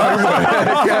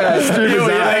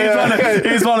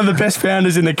He's one of the best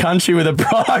founders in the country with a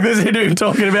product. There's him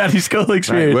talking about his school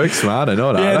experience. Work smarter,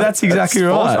 not harder. Yeah, that's exactly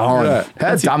right. Oh,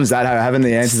 how dumb is that, having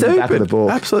the answers in the back of the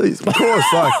book? Absolutely. Of course.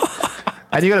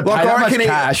 And you got to pay that much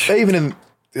cash. Even in,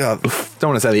 don't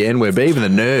want to say the N word, but even the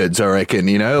nerds, I reckon,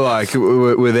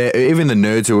 were there, even the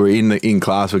nerds who were in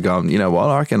class were going, you know what,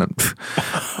 I reckon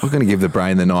I'm going to give the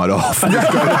brain the night off. Just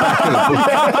go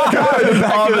to the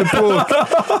back of the book.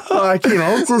 Like,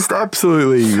 just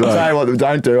absolutely. I'll tell you what,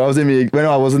 don't do. When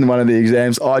I was in one of the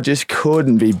exams, I just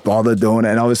couldn't be bothered doing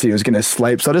it, and obviously I was going to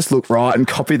sleep, so I just looked right and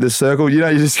copied the circle. You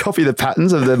just copy the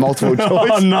patterns of the multiple choice.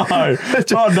 Oh no!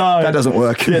 That doesn't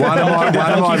work.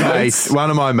 One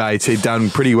of my mates, he'd done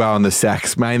pretty well on the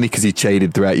SACs, mainly because he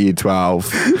cheated throughout year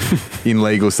 12 in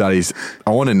legal studies.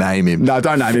 I want to name him. No,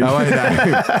 don't name him. I won't name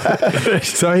him.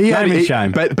 So he had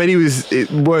shame. But he was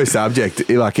worst subject.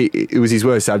 It was his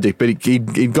worst subject. But he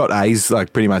got A's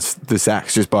like pretty much the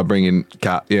SACs just by bringing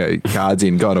cards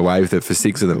in. Got away with it for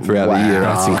 6 of them throughout the year.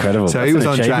 That's incredible. So That's he was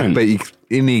an on track, achievement. but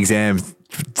in the exams.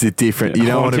 It's different. You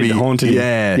don't want to be haunted.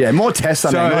 Yeah, more tests.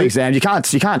 Not exams.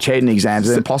 You can't cheat in exams.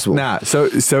 It's impossible. Nah. So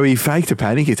he faked a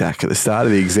panic attack at the start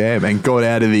of the exam and got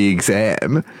out of the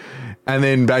exam, and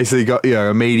then basically got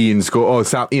a median score or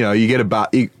something. You get a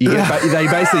but. They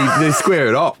basically square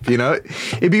it off.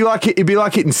 It'd be like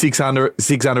hitting 600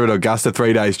 at Augusta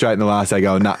 3 days straight, in the last day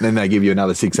going nut, and then they give you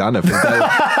another 600 for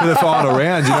the final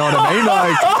round. You know what I mean?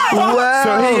 Wow.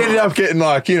 So he ended up getting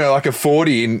like a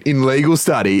 40 in legal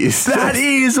studies. That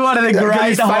is one of the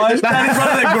great that is one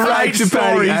of the great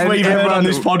stories we've heard on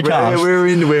this podcast.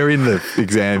 We're in the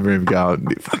exam room going,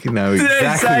 you fucking know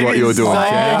exactly what you're doing.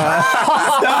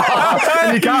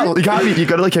 And you can't. You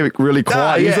got to keep it really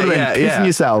quiet. You've sort of been pissing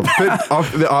yourself.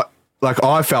 But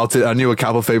I felt it. I knew a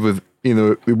couple of people.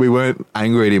 We weren't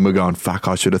angry at him. We're going, fuck,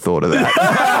 I should have thought of that.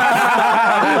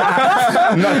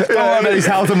 His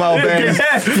health and well-being.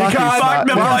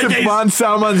 Once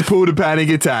someone's pulled a panic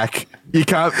attack, you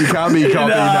can't be copying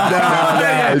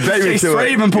that. He's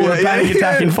even pulled a panic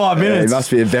attack in 5 minutes. He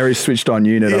must be a very switched on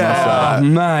unit. Mate,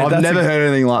 I've never heard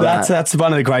anything like that. That's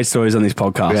one of the great stories on this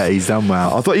podcast. Yeah, he's done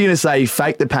well. I thought you were going to say he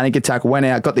faked the panic attack, went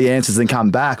out, got the answers, and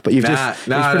come back. But you've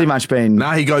pretty much been.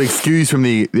 Nah, he got excused from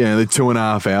the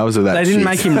 2.5 hours of that. They didn't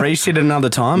make him resit another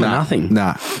time or nothing.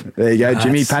 Nah. There you go,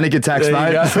 Jimmy. Panic attacks,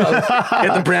 mate.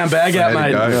 Get the brown bag out,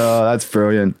 mate. Oh, that's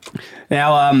brilliant.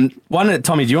 Now,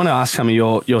 Tommy, do you want to ask some of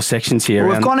your sections here?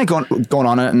 Well, we've kind of gone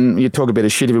on it, and you talk a bit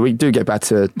of shit, but we do get back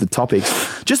to the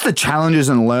topics. Just the challenges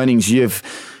and learnings you've,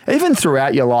 even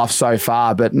throughout your life so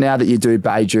far, but now that you do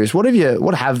Bay Juice, what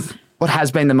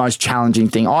has been the most challenging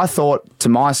thing? I thought to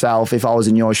myself, if I was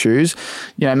in your shoes,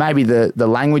 maybe the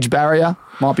language barrier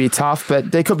might be tough,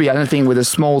 but there could be anything with a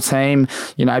small team,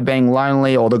 being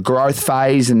lonely, or the growth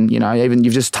phase, and even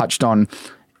you've just touched on.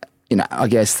 I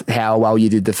guess how well you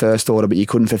did the first order, but you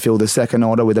couldn't fulfill the second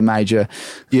order with a major,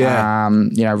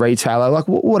 retailer. Like,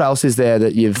 what else is there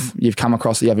that you've come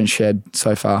across that you haven't shared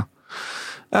so far?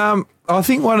 I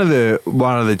think one of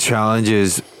the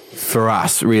challenges for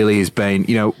us really has been,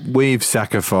 we've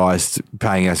sacrificed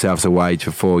paying ourselves a wage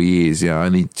for 4 years.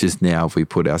 Only just now have we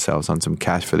put ourselves on some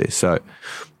cash for this. So,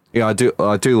 I do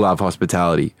love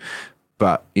hospitality,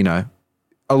 but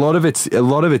a lot of it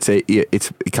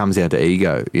comes down to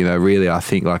ego. Really, I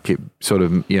think like it sort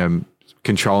of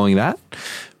controlling that,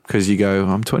 because you go,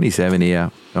 I'm 27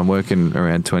 here, I'm working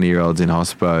around 20-year-olds in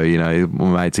hospo.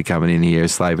 My mates are coming in here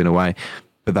slaving away,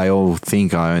 but they all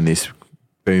think I own this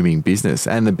booming business,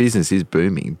 and the business is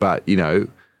booming. But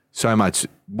so much.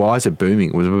 Why is it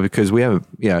booming? Was because we have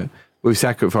we've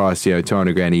sacrificed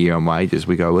 $200,000 a year on wages.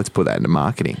 We go, let's put that into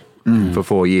marketing for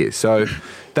 4 years. So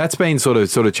that's been sort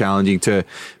of challenging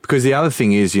because the other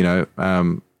thing is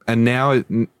and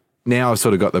now I've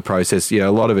sort of got the process. A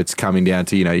lot of it's coming down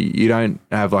to you don't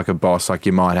have like a boss like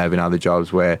you might have in other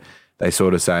jobs where they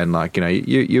sort of saying like,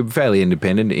 you're fairly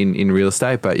independent in real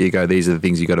estate, but you go, these are the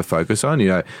things you got to focus on.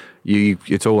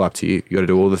 It's all up to you. You got to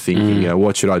do all the thinking.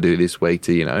 What should I do this week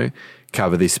to,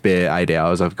 cover this spare 8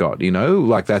 hours I've got,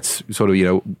 like that's sort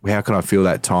of, how can I fill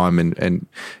that time and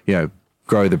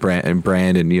grow the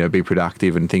brand and, be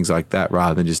productive and things like that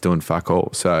rather than just doing fuck all.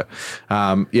 So,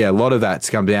 a lot of that's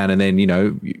come down, and then,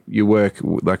 you work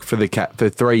like for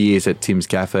 3 years at Tim's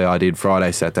Cafe, I did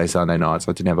Friday, Saturday, Sunday nights.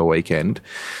 I didn't have a weekend.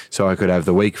 So I could have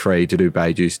the week free to do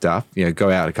Beiju stuff, go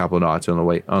out a couple of nights on the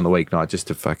weeknight just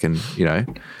to fucking,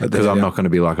 because I'm not going to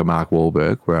be like a Mark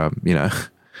Wahlberg where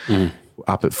I'm,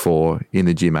 up at 4 in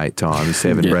the gym 8 times,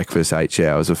 7 breakfast, 8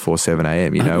 showers before 7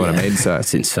 a.m. You know what I mean? So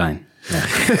that's insane. Yeah.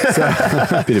 So,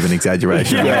 a bit of an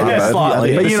exaggeration,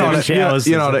 slightly. But you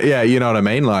know what I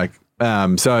mean. Like,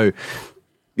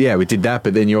 we did that,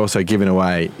 but then you're also giving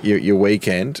away your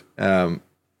weekend, and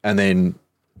then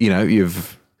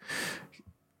you've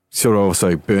sort of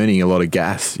also burning a lot of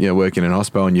gas. Working in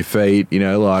hospital on your feet.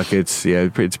 Like it's a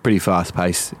pretty fast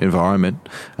paced environment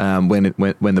when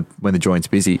the joint's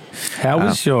busy. How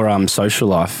was your social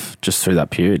life just through that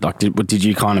period? Like, did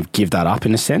you kind of give that up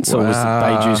in a sense, or was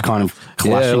Beiju's kind of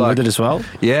clashing with it as well?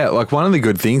 Yeah, like one of the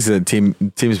good things that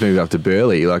Tim's moved up to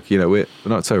Burleigh. Like we're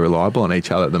not so reliable on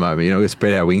each other at the moment. We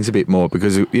spread our wings a bit more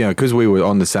because we were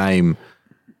on the same.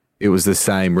 It was the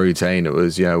same routine. It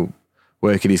was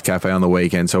work at his cafe on the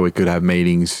weekend so we could have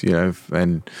meetings,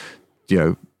 and,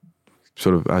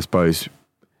 sort of, I suppose,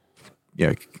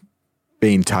 be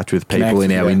in touch with people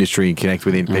in our industry and connect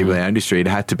with people in our industry. It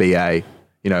had to be a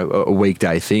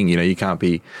weekday thing. You can't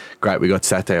be, great, we got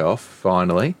Saturday off,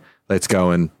 finally. Let's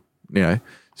go and,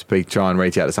 try and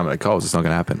reach out to someone at Coles. It's not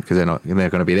going to happen because they're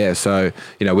going to be there. So,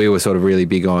 we were sort of really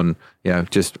big on,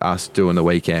 just us doing the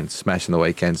weekends, smashing the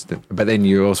weekends. But then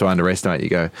you also underestimate, you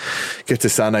go, get to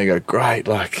Sunday and go, great,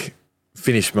 like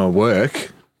finish my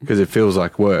work because it feels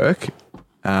like work.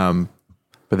 But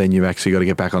then you've actually got to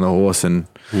get back on the horse and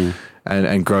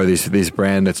grow this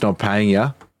brand that's not paying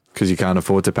you because you can't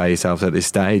afford to pay yourself at this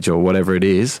stage or whatever it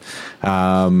is.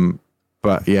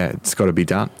 But it's got to be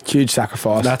done. Huge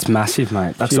sacrifice. That's massive,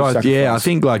 mate. That's so, I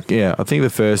think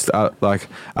the first,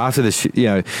 after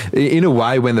the, in a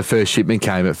way, when the first shipment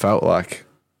came, it felt like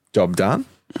job done.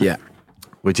 Yeah.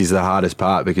 Which is the hardest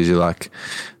part because you're like,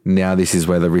 now this is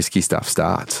where the risky stuff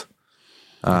starts.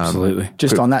 Absolutely.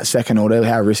 Just on that second order,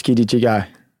 how risky did you go?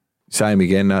 Same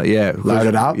again, Load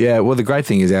it up? Yeah, well, the great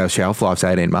thing is our shelf life's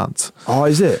 18 months. Oh,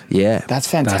 is it? Yeah. That's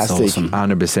fantastic. That's awesome.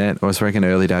 100%. I was reckon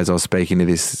early days I was speaking to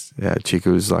this chick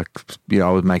who was like, I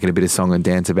was making a bit of song and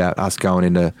dance about us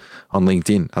going on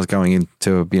LinkedIn. I was going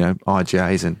into,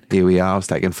 IGAs and here we are. I was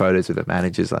taking photos with the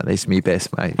managers like, this is me best,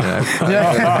 mate. Wheeling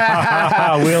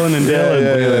and dealing.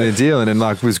 Wheeling and dealing. And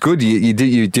like, it was good.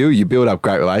 You build up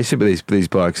great relationship with these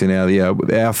blokes. And now,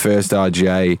 our first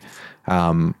RGA,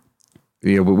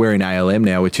 we're in ALM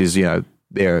now, which is,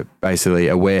 they're basically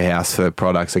a warehouse for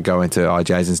products that go into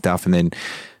IJs and stuff. And then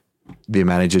the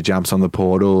manager jumps on the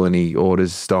portal and he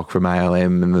orders stock from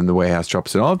ALM and then the warehouse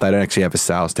drops it off. They don't actually have a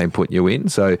sales team putting you in.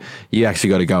 So you actually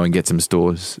got to go and get some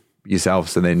stores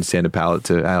yourselves and then send a pallet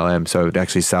to ALM so it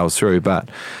actually sells through. But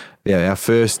our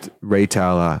first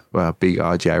retailer, big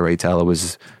IGA retailer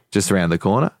was just around the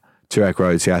corner, Toorak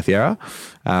Road, South Yarra.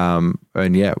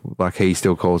 He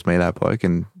still calls me that bloke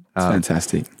and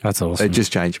fantastic. That's awesome. They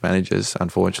just changed managers,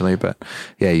 unfortunately. But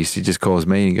he just calls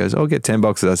me and he goes, I'll get 10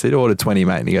 boxes. I said, order 20,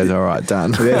 mate. And he goes, all right,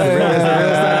 done. Upgrading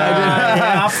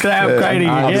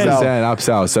again.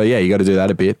 Upsell. So, you got to do that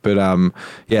a bit. But,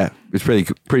 it's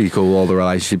pretty cool, all the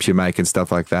relationships you make and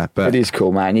stuff like that. But it is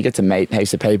cool, man. You get to meet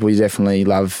heaps of people. You definitely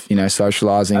love,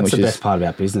 socialising. That's the best part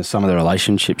about business, some of the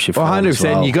relationships you form. 100%.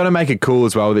 Well. You got to make it cool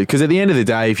as well. Because at the end of the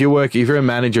day, if you're a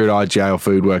manager at IGA or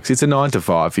Foodworks, it's a 9 to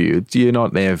 5 for you. You're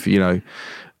not there for, to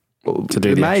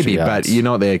do the maybe, extra but yards. you're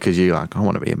not there because you're like, I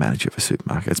want to be a manager of a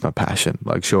supermarket. It's my passion.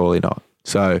 Like, surely not.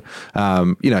 So,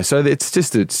 so it's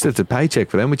just a paycheck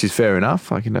for them, which is fair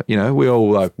enough. Like, we all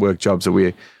like work jobs that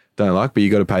don't like, but you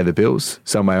got to pay the bills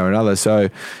some way or another. So,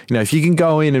 if you can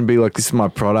go in and be like, this is my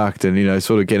product, and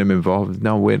sort of get them involved.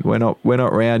 No, we're not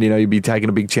around. You'd be taking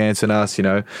a big chance on us.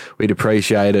 We'd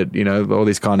appreciate it. All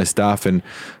this kind of stuff, and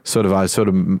I sort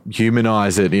of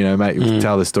humanize it.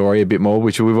 Tell the story a bit more,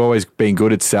 which we've always been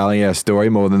good at selling our story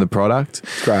more than the product.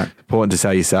 Right. Important to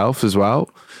sell yourself as well.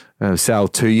 Sell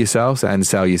to yourselves and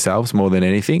sell yourselves more than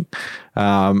anything.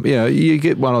 You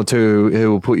get one or two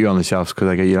who will put you on the shelves because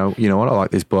they go, you know what, I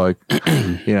like this bloke.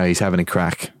 He's having a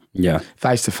crack. Yeah.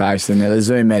 Face to face, and the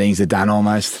Zoom meetings are done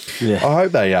almost. Yeah. I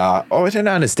hope they are. I don't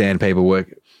understand people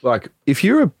work. Like, if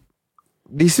you're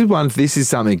this is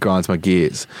something that grinds my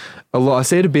gears. I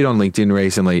see it a bit on LinkedIn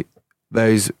recently.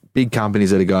 Those big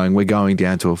companies that are we're going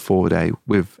down to a 4-day.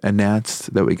 We've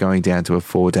announced that we're going down to a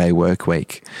 4-day work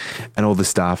week, and all the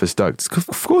staff are stoked.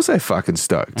 Of course they're fucking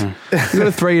stoked. You've got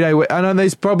a 3-day week. I know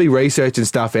there's probably research and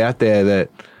stuff out there that,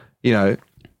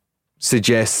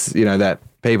 suggests, that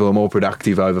people are more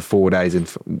productive over 4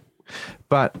 days.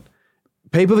 But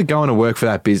people that are going to work for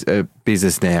that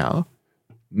business now,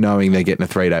 knowing they're getting a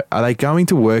 3-day, are they going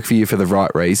to work for you for the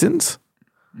right reasons?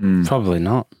 Probably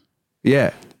not.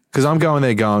 Yeah. Because I'm going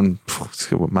there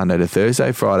Monday to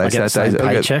Thursday, Friday, Saturday.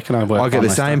 I get the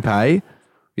same pay,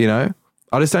 I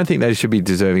just don't think they should be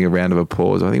deserving a round of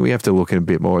applause. I think we have to look at a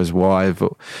bit more as why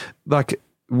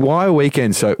are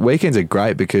weekends? So weekends are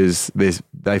great because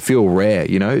they feel rare,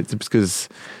 It's because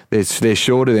they're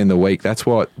shorter than the week. That's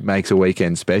what makes a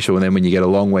weekend special. And then when you get a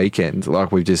long weekend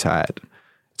like we've just had,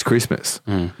 it's Christmas.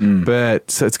 But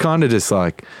so it's kind of just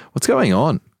like, what's going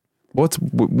on?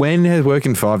 When has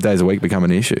working 5 days a week become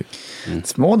an issue?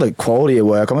 It's more the quality of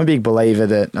work. I'm a big believer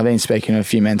that I've been speaking to a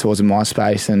few mentors in my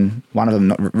space, and one of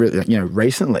them,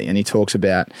 recently, and he talks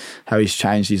about how he's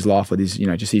changed his life with his,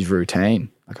 just his routine,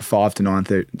 like a 5 to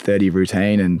 9:30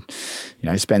 routine, and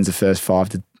spends the first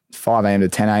 5 a.m. to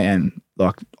 10 a.m.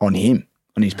 like on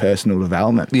his personal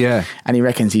development. Yeah, and he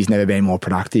reckons he's never been more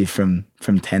productive from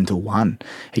 10 to 1.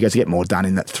 He goes to get more done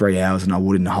in that 3 hours than I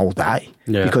would in the whole day.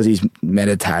 Yeah. Because he's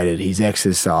meditated, he's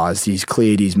exercised, he's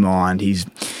cleared his mind, he's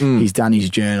done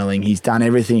his journaling, he's done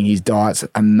everything. His diet's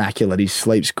immaculate, his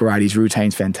sleep's great, his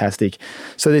routine's fantastic.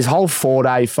 So this whole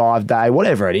 4-day, 5-day,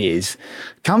 whatever it is,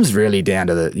 comes really down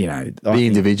to the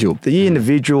individual. The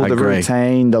individual, the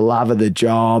routine, the love of the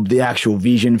job, the actual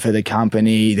vision for the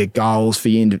company, the goals for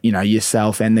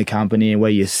yourself and the company and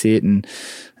where you sit. And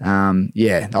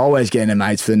always getting the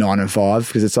mates for the 9 and 5,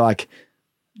 because it's like,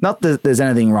 not that there's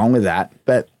anything wrong with that,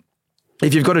 but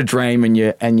if you've got a dream and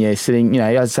you're sitting,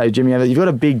 I'd say, Jimmy, you've got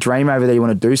a big dream over there, you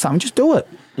want to do something, just do it.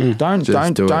 Don't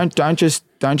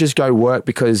just go work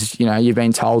because you've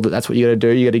been told that that's what you got to do.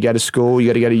 You got to go to school, you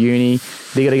got to go to uni,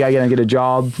 you got to go get a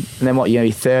job, and then you're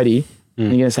going to be 30, and you're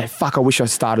going to say, "Fuck, I wish I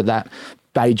started that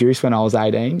Bay Juice when I was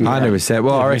 18." 100%.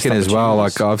 Well, I reckon as well.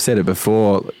 Like I've said it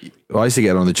before. I used to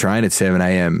get on the train at 7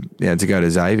 a.m. To go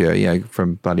to Xavier,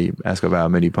 from bloody Ascot Vale,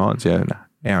 Moonee Ponds, an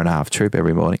hour and a half trip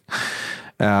every morning.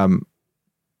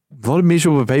 A lot of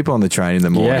miserable people on the train in the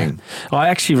morning. Yeah. I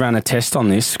actually ran a test on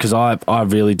this because I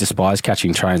really despise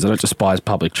catching trains. I don't despise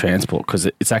public transport because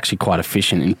it's actually quite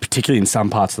efficient, and particularly in some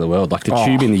parts of the world. Like the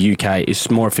tube in the UK is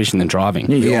more efficient than driving.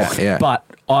 Yeah. But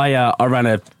I ran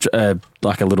a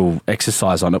little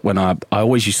exercise on it when I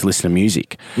always used to listen to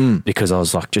music because I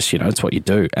was like, just, it's what you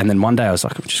do. And then one day I was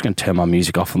like, I'm just going to turn my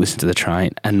music off and listen to the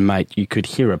train. And mate, you could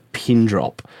hear a pin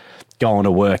drop going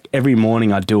to work. Every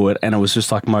morning I do it, and it was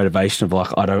just like motivation of like,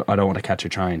 I don't want to catch a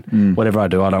train. Whatever I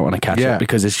do, I don't want to catch it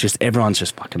because it's just, everyone's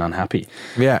just fucking unhappy.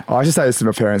 Yeah. I just say this to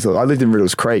my parents. I lived in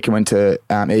Riddles Creek and went to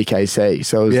EKC.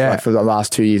 So it was like for the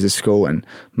last 2 years of school, and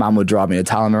mum would drive me to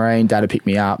Tullamarine, dad would pick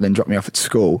me up, then drop me off at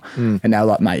school. And they were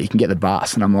like, mate, you can get the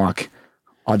bus. And I'm like,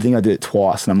 I think I did it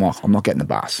twice, and I'm like, I'm not getting the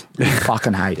bus. I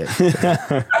fucking hate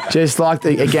it. Just like,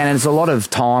 again, it's a lot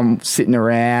of time sitting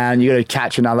around. You got to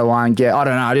catch another one. I don't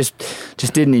know. I just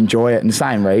didn't enjoy it, and the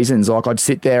same reasons. Like I'd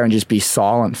sit there and just be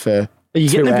silent for. You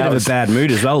get in a bit of a bad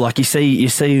mood as well. Like you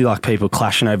see like people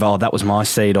clashing over, that was my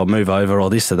seat, or move over, or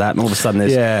this or that, and all of a sudden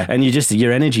there's and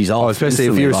your energy's off. Especially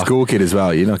if you're a school kid as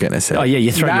well, you're not getting a seat. Oh yeah,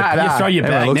 you throw your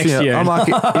bag next to you. I'm like,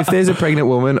 if there's a pregnant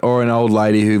woman or an old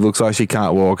lady who looks like she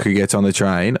can't walk who gets on the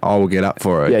train, I will get up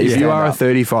for it. If you are a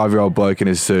 35-year-old bloke in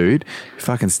a suit, you're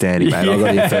fucking standing, mate. I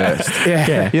got here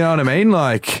first. You know what I mean?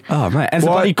 Like, oh mate, and it's a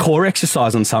bloody core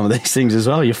exercise on some of these things as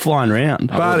well. You're flying around.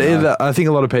 But I think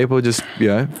a lot of people just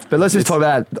But let's just talk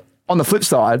about. On the flip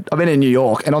side, I've been in New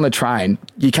York, and on the train,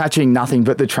 you're catching nothing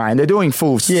but the train. They're doing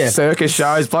full circus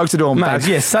shows. Blokes are doing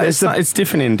it's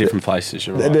different in different places.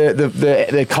 You're right.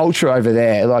 The culture over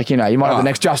there, like, you might have the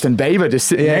next Justin Bieber just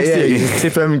sitting next to you. You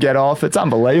tip him, get off. It's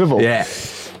unbelievable. Yeah.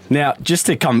 Now, just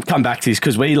to come back to this,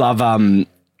 because we love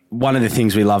one of the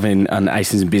things we love in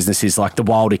Aces in Business is like the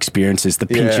wild experiences, the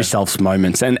pinch yourselves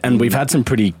moments. And we've had some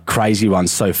pretty crazy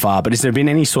ones so far, but has there been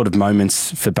any sort of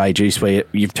moments for Bay Juice where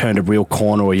you've turned a real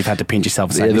corner or you've had to pinch yourself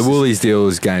and say, the Woolies deal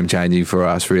is game changing for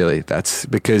us, really. That's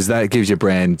because that gives your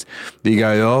brand, you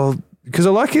go, because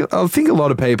I think a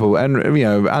lot of people, and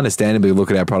understandably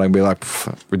look at our product and be like,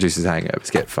 reduces hangovers,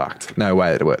 get fucked. No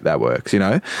way that works,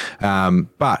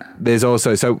 But there's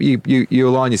also, so you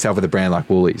align yourself with a brand like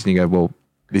Woolies and you go, well,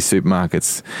 this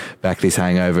supermarket's back this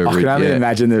hangover. I can only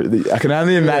imagine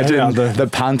the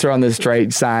punter on the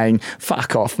street saying,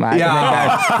 fuck off, mate.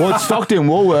 Yeah. And go, well, it's stocked in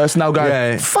Woolworths, and they'll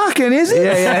go, fucking is it?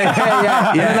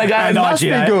 Yeah. And then they go, it must be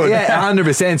good. Yeah,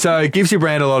 100%. So it gives your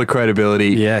brand a lot of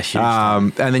credibility. Yeah, huge.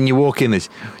 And then you walk around this,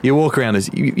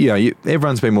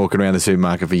 everyone's been walking around the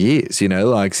supermarket for years,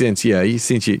 since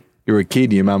you're a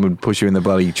kid, your mum would push you in the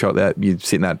bloody trot that you'd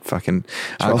sit in that fucking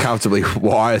uncomfortably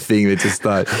wire thing that just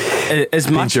like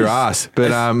pinch your ass.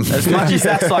 But as much as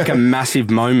that's like a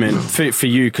massive moment for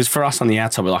you, because for us on the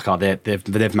outside we're like, oh,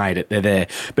 they've made it, they're there.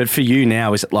 But for you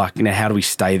now, is it like, how do we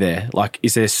stay there? Like,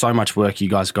 is there so much work you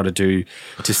guys got to do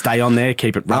to stay on there,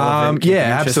 keep it relevant?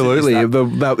 Absolutely.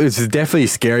 It's definitely a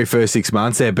scary first 6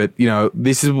 months there, but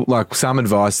this is like some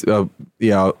advice.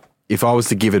 If I was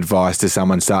to give advice to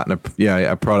someone starting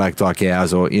a product like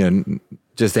ours or,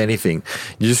 just anything,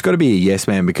 you just got to be a yes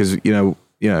man because, or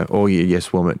you're a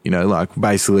yes woman, like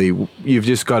basically you've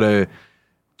just got to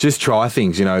just try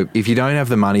things, if you don't have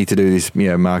the money to do this,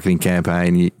 marketing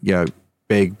campaign, you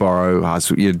beg, borrow,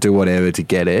 hustle, do whatever to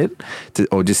get it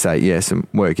or just say yes and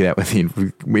work it out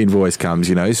when the invoice comes,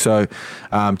 So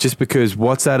just because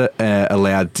what's that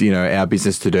allowed, our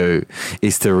business to do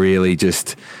is to really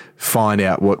just find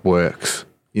out what works,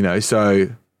 so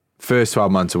first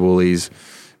 12 months of Woolies,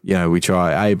 we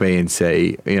try A, B and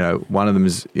C, one of them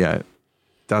is,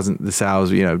 doesn't the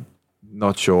sales,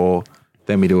 not sure.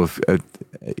 Then we do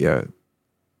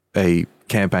a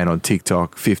campaign on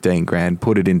TikTok, 15 grand,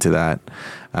 put it into that.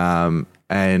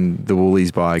 And the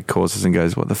Woolies buy courses and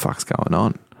goes, what the fuck's going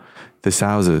on? The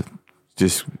sales are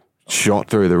just shot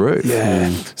through the roof.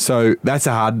 Yeah. So that's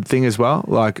a hard thing as well.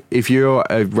 Like if you're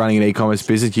running an e-commerce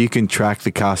business, you can track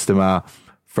the customer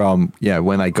from,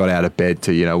 when they got out of bed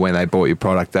to, when they bought your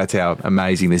product. That's how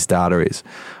amazing this data is.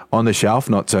 On the shelf,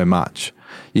 not so much.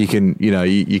 You can,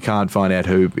 you can't find out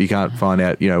who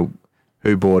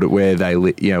bought it, where they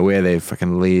where they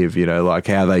fucking live, like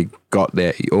how they got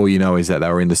there. All you know is that they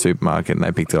were in the supermarket and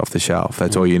they picked it off the shelf.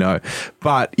 That's all you know.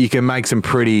 But you can make some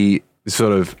pretty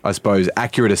sort of, I suppose,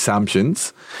 accurate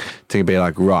assumptions to be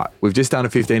like, right, we've just done a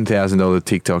 $15,000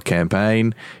 TikTok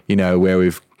campaign, where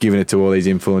we've given it to all these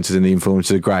influencers, and the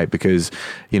influencers are great because,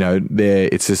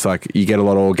 it's just like you get a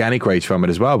lot of organic reach from it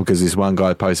as well, because this one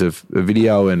guy posts a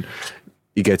video and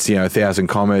he gets, 1,000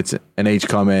 comments, and each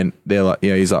comment, they're like,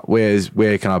 he's like,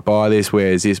 where can I buy this?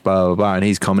 Where is this? Blah, blah, blah. And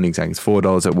he's commenting saying it's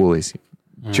 $4 at Woolies,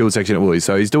 chilled section at Woolies.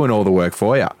 So he's doing all the work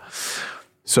for you.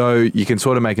 So you can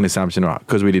sort of make an assumption, right,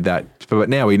 because we did that. But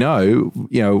now we know,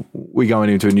 we're going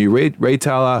into a new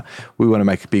retailer. We want to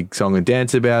make a big song and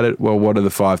dance about it. Well, what are the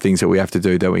 5 things that we have to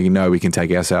do that we know we can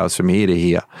take our sales from here to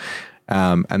here?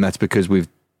 And that's because we've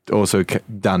also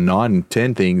done 9,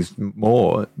 10 things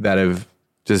more that have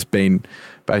just been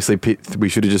basically, we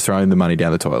should have just thrown the money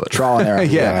down the toilet. Trial and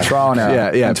error. Trial and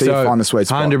error. Yeah. Until you find the sweet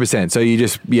spot. 100%. So you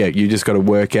just got to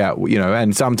work out,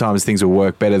 and sometimes things will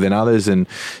work better than others, and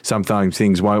sometimes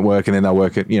things won't work, and then they'll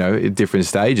work at, at different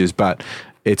stages. But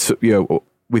it's,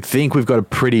 we think we've got a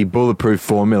pretty bulletproof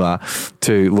formula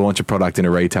to launch a product in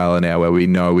a retailer now where we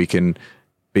know we can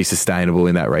be sustainable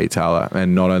in that retailer,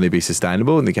 and not only be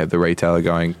sustainable and have the retailer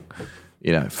going,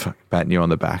 patting you on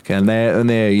the back. And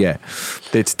they're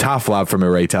it's tough love from a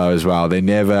retailer as well. They're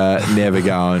never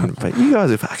going, but you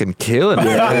guys are fucking killing it.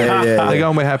 They're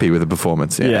going, we're happy with the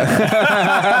performance. Footy coach.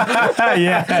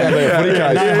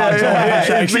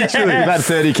 Literally. You've had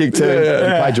 30 kick turns.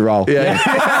 You played your role.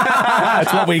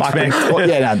 That's what we expect.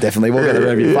 Definitely. We'll get the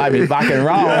revenue. Play me fucking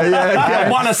role.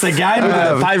 Won us the game.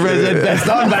 Paper is best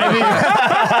on, baby.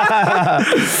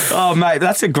 Oh, mate,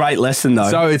 that's a great lesson, though.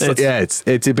 So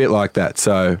it's a bit like that.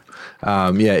 So,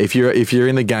 if you're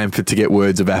in the game to get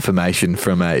words of affirmation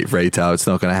from a retailer, it's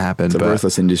not going to happen. It's a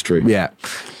ruthless industry. Yeah,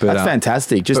 but that's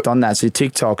fantastic. Just on that, so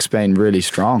TikTok's been really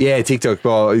strong. Yeah, TikTok.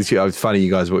 Well, it's funny, you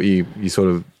guys. What you sort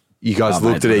of. You guys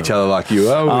looked at each other like you.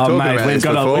 We've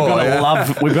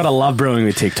got to love brewing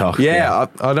with TikTok. Yeah.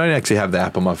 I don't actually have the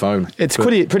app on my phone. It's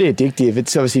pretty addictive.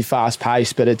 It's obviously fast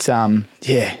paced, but it's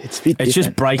it's a bit. It's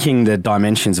just breaking the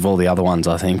dimensions of all the other ones,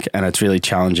 I think, and it's really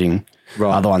challenging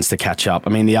Right. other ones to catch up. I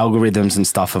mean, the algorithms and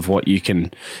stuff of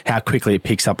how quickly it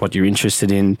picks up what you're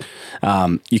interested in.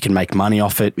 You can make money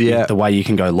off it. Yeah. The way you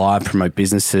can go live, promote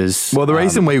businesses. Well, the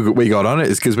reason we got on it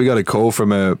is because we got a call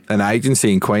from an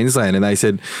agency in Queensland, and they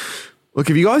said, "Look,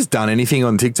 have you guys done anything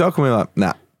on TikTok?" And we're like,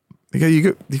 "Nah." They go,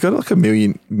 "You got like a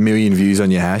million views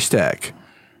on your hashtag."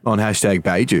 On hashtag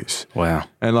Bayjuice. Wow.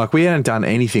 And like we hadn't done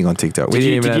anything on TikTok. Did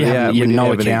you have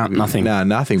no account, nothing? No,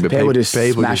 nothing. But People just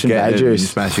smashing getting it and Bayjuice.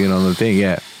 smashing it on the thing,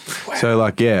 yeah. Wow. So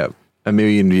like, yeah, 1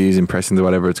 million views, impressions or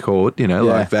whatever it's called,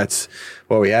 like that's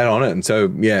what we had on it. And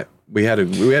so, yeah, we had a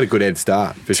good head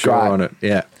start for sure great. on it.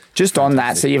 Yeah. Just on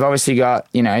that, so you've obviously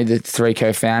got, the 3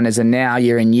 co-founders, and now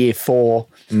you're in year 4.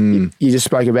 You just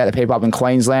spoke about the people up in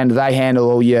Queensland. Do they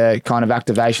handle all your kind of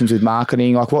activations with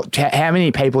marketing? Like, how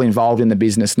many people involved in the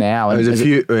business now? And There's a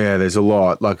few. Yeah, there's a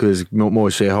lot. Like, there's more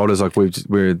shareholders. Like,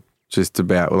 we're just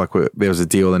about like there was a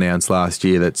deal announced last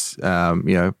year that's with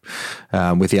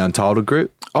the Untitled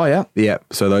Group. Oh yeah, yeah.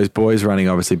 So those boys running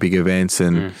obviously big events,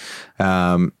 and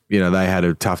they had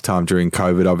a tough time during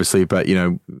COVID, obviously, but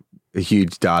a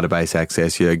huge database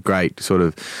access, great sort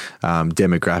of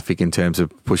demographic in terms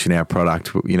of pushing our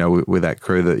product, with that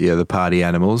crew, the party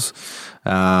animals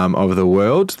of the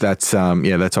world. That's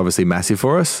obviously massive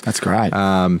for us. That's great.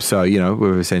 So,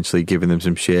 we've essentially given them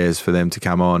some shares for them to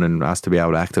come on and us to be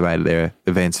able to activate their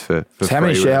events for so how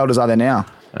many shareholders are there now?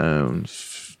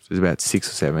 There's about 6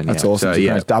 or 7. That's awesome. So,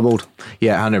 yeah, it's doubled.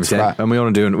 Yeah, 100%. And we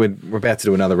want to we're about to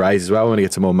do another raise as well. We want to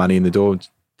get some more money in the door.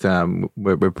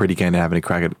 We're pretty keen to having a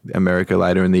crack at America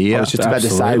later in the year. I was just about to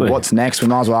say, what's next? We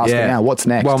might as well ask it now. What's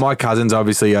next? Well, my cousin's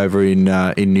obviously over in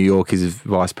New York. He's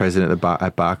vice president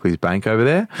at Barclays Bank over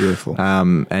there. Beautiful.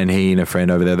 And he and a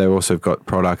friend over there, they've also got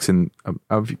products. And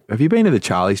have you been to the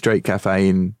Charlie Street Cafe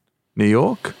in New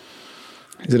York?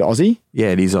 Is it Aussie? Yeah,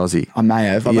 it is Aussie. I may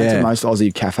have. I've been to most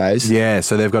Aussie cafes. Yeah,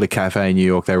 so they've got a cafe in New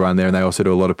York they run there, and they also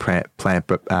do a lot of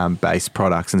plant-based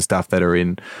products and stuff that are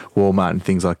in Walmart and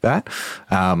things like that.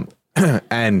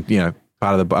 And,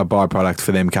 part of a byproduct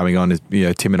for them coming on is,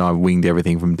 Tim and I winged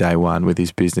everything from day one with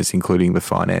his business, including the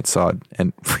finance side.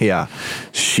 And we are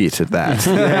shit at that.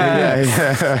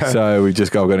 Yeah. So we've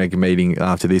just got a meeting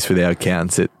after this with our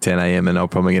accountants at 10 a.m. and I'm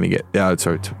probably going to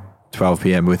get, 12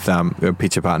 p.m. with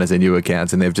Pitcher Partners and new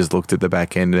accounts, and they've just looked at the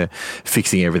back end,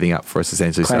 fixing evering up for us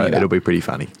essentially. So it'll be pretty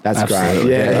funny. That's Absolutely. great.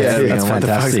 Yeah. That's what the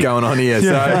fuck's fantastic. going on here?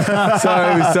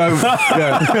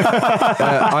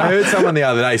 I heard someone the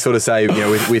other day sort of say,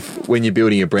 with when you're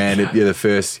building a brand, the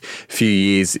first few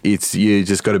years, you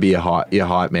just got to be your hype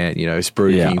man,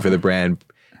 spruiking for the brand.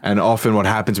 And often what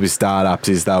happens with startups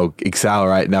is they'll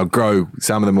accelerate and they'll grow.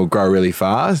 Some of them will grow really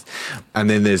fast. And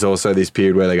then there's also this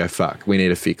period where they go, fuck, we need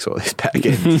to fix all this back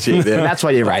end shit. And that's why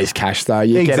you raise cash, though.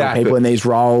 You get people in these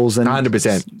roles.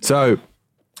 100%. So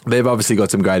they've obviously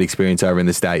got some great experience over in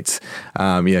the States.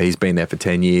 He's been there for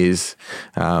 10 years.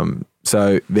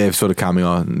 So they're sort of coming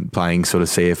on playing sort of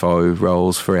CFO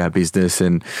roles for our business.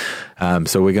 And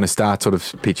so we're going to start sort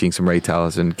of pitching some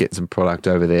retailers and get some product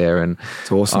over there. And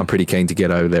it's awesome. I'm pretty keen to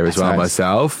get over there as well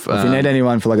myself. If you need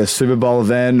anyone for like a Super Bowl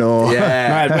event or...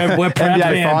 Yeah. Mate, we're proud to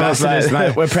be ambassadors,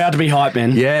 mate. We're proud to be hype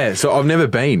men. Yeah. So I've never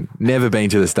been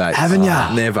to the States. Haven't you?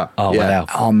 Never. Oh, wow.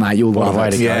 Oh, mate, you'll love What a way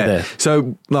it. to go there.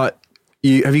 So like...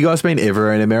 have you guys been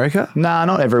everywhere in America? Nah,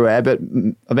 not everywhere, but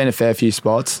I've been a fair few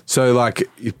spots. So like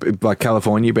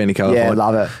California, you've been to California? Yeah,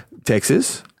 love it.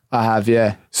 Texas? I have,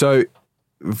 yeah. So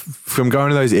from going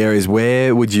to those areas,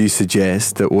 where would you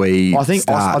suggest that we I think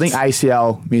start?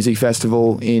 ACL Music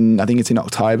Festival it's in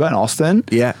October in Austin.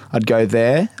 Yeah. I'd go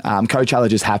there. Coachella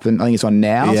just happened. I think it's on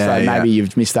now, so maybe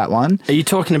you've missed that one. Are you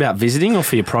talking about visiting or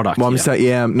for your product? Well, So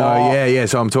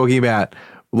I'm talking about...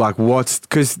 Like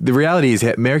because the reality is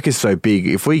America's so big.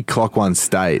 If we clock one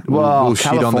state, we'll shit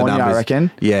on the California, numbers. I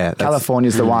reckon. Yeah,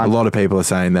 California's the a one. lot of people are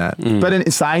saying that. But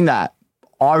in saying that,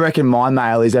 I reckon my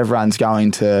mail is everyone's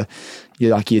going to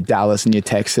your Dallas and your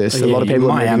Texas. A lot of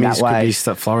people are moving that way.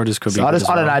 Florida's could be. So I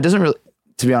don't know. It doesn't really.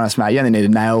 To be honest, mate, you only need to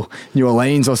nail New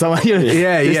Orleans or something. Just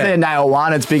need to nail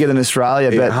one. It's bigger than Australia.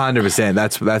 But 100%.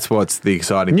 That's what's the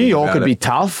exciting thing. New York about could it. be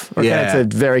tough. It's a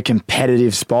very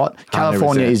competitive spot.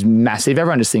 California 100%. is massive.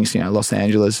 Everyone just thinks, Los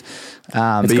Angeles. It's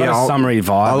got a summery vibe.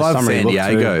 I love summery San look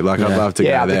Diego. too. I'd love to go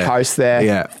up there. the coast there.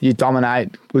 Yeah. You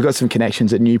dominate. we've got some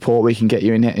connections at Newport we can get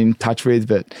you in touch with.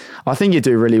 But I think you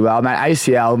do really well, mate.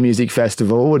 ACL Music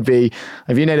Festival would be,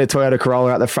 if you need a Toyota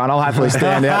Corolla at the front, I'll happily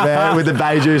stand out there with the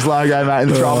Bay Juice logo, mate,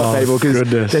 and throw at people,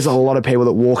 because there's a lot of people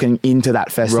that walking into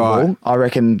that festival. Right. I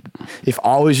reckon if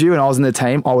I was you and I was in the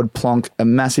team, I would plonk a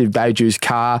massive Bay Juice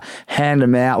car, hand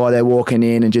them out while they're walking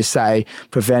in and just say,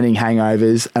 preventing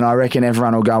hangovers. And I reckon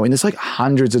everyone will go in. There's like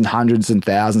hundreds and hundreds and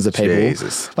thousands of people.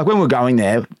 Jesus. Like when we're going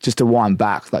there, just to wind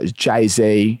back, like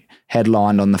Jay-Z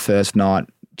headlined on the first night,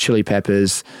 Chili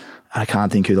Peppers. I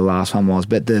can't think who the last one was,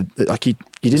 but you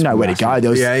didn't know where to go. There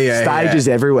was stages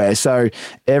everywhere. So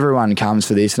everyone comes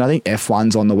for this. And I think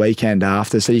F1's on the weekend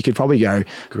after. So you could probably go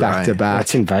back to back.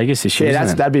 That's in Vegas this year. Yeah,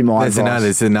 that'd be my advice.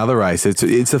 There's another race.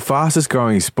 It's the fastest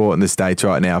growing sport in the States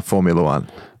right now, Formula One.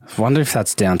 I wonder if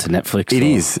that's down to Netflix. It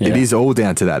is. Yeah. It is all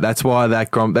down to that. That's why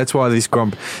this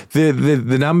Grand.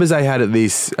 The numbers they had at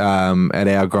this at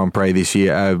our Grand Prix this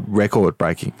year are record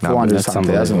breaking.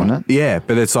 400,000, wasn't it? Yeah,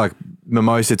 but it's like the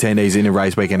most attendees in a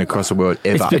race weekend across the world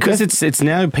ever. It's because it's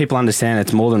now people understand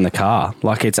it's more than the car.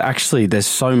 Like it's actually, there's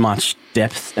so much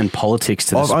depth and politics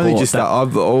to the sport. I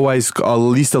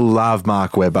used to love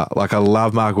Mark Webber. Like I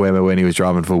love Mark Webber when he was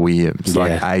driving for Williams,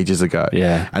 like ages ago.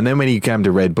 Yeah. And then when he came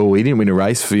to Red Bull, he didn't win a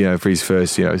race for his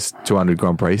first 200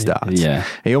 Grand Prix starts. Yeah.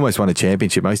 He almost won a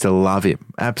championship. I used to love him,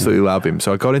 absolutely love him.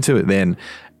 So I got into it then,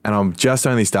 and I'm just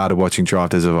only started watching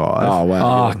Drive to Survive. Oh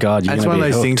wow! Oh god, and it's one of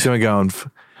those things where I'm going,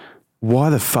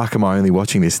 why the fuck am I only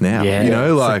watching this now? Yeah.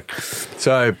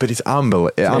 But it's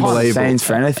unbelievable. Scenes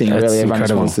for anything, That's really. Everyone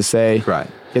just incredible. wants to see. Right.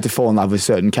 You get to fall in love with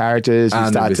certain characters. You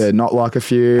start 100%. to not like a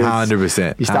few.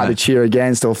 100%. You start to cheer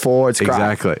against or for. It's great.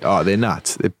 Exactly. Oh, they're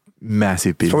nuts. They're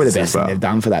massive business. Probably the best as well. thing they've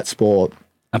done for that sport.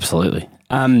 Absolutely.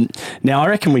 Now I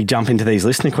reckon we jump into these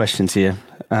listener questions here.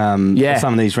 Some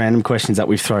of these random questions that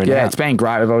we've thrown out. Yeah, it's been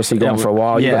great. We've obviously gone for a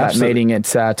while. You got that absolutely. meeting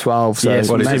at 12. So Yeah,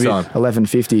 What is this on?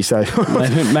 11:50.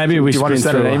 So Maybe we do you want to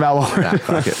sprint send an through. email? Nah,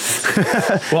 fuck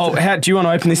it. Well, do you want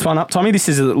to open this one up, Tommy? This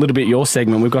is a little bit your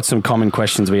segment. We've got some common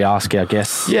questions we ask our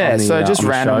guests. Yeah, on the, so just on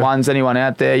the random show. ones. Anyone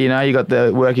out there, you got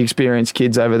the work experience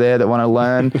kids over there that want to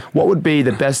learn. What would be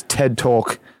the best TED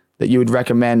Talk that you would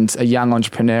recommend a young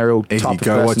entrepreneurial type of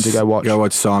person to go watch? Go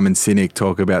watch Simon Sinek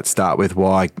talk about Start With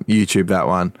Why. YouTube that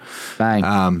one.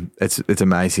 Bang. It's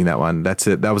amazing, that one. That's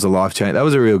it. That was a life change. That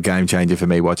was a real game changer for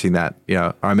me watching that.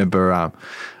 I remember it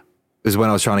was when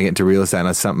I was trying to get into real estate, and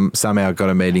I somehow got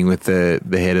a meeting with the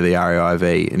head of the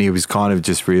RAIV, and he was kind of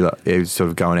just he was sort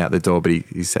of going out the door, but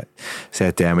he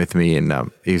sat down with me,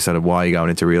 and he was sort of, why are you going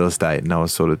into real estate? And I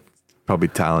was sort of probably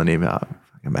telling him, I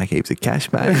can make heaps of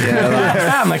cash, mate.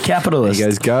 I'm a capitalist. He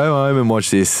goes, go home and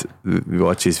watch this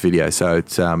video. So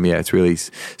it's it's really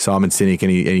Simon Sinek,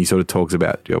 and he sort of talks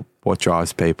about what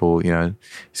drives people.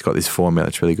 He's got this formula.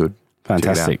 It's really good.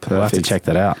 Fantastic. We'll have to check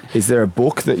that out. Is there a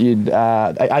book that you'd...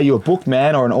 are you a book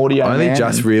man or an audio I only man?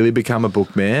 just really become a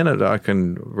book man. I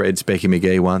can read Specky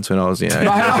McGee once when I was, Great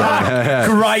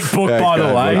book, by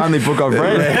the way. Only book I've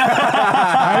read.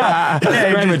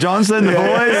 Kramer Johnson, the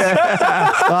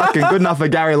boys. Fucking good enough for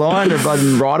Gary Lyon. If I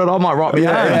didn't write it, I might write me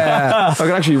home. I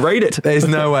can actually read it. There's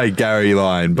no way Gary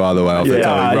Lyon, by the way, off the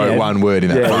top, he wrote one word in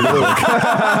that fucking book.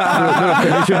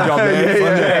 Little commission job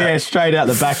there. Yeah, straight out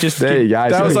the back. Just There you go.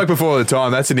 That was like before the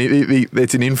time. It's an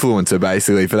influencer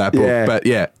basically for that book.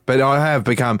 Yeah. But I have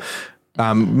become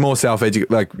more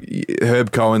self-educated. Like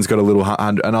Herb Cohen's got a little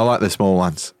 100, and I like the small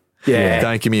ones. Yeah.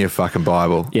 Don't give me a fucking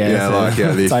Bible. Yeah,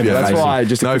 this. That's why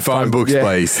just no phone books,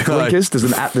 please. Blinkist.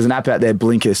 There's an app out there,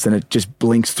 Blinkist, and it just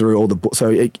blinks through all the books. So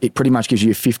it pretty much gives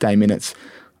you 15 minutes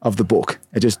of the book.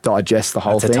 It just digests the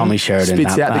whole That's a thing. Tommy Sheridan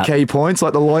Spits out app. the key points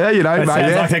like the lawyer, mate. sounds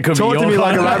like that could be Talk to your me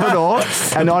like a kind of- Labrador.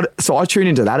 And so I tune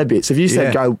into that a bit. So if you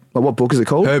said Yeah. go, what book is it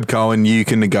called? Herb Cohen, you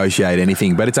can negotiate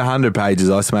anything, but it's 100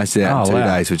 pages. I smashed it out in 2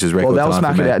 days, which is record Well, they'll time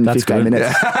smack for it me. out in That's 15 good.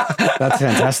 minutes. That's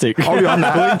fantastic. I'll be on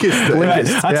that.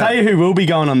 Blinkist. I tell you who will be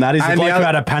going on that is the And bloke the who other-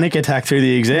 had a panic attack through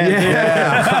the exam.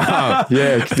 Yeah,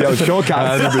 the old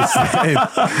shortcuts.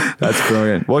 100%. That's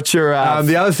brilliant. What's your...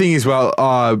 The other thing as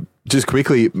well, just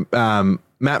quickly,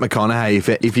 Matt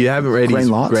McConaughey, if you haven't read Green his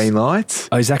Lights? Green Lights,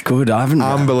 Oh, is that good? I haven't.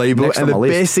 unbelievable. Next And on the my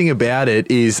list. best thing about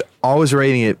it is I was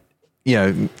reading it,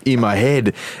 in my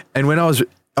head, and when I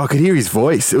could hear his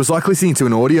voice. It was like listening to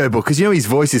an audiobook because his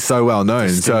voice is so well known.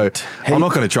 So I'm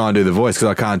not going to try and do the voice because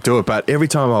I can't do it. But every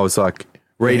time I was like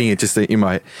reading it just in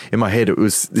my head,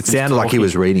 it sounded like he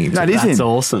was reading it. No, it is That's him.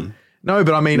 awesome. No,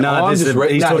 but I mean, No, I'm this just is-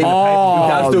 reading. he's He talking-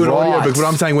 does do an audio right. book, but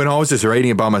I'm saying when I was just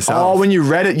reading it by myself. Oh, when you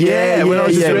read it, yeah, when I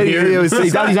was just reading it, it was he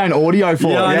does his own audio for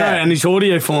Yeah, I it. know. And his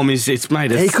audio form it's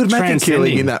made. he could make a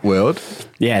killing in that world.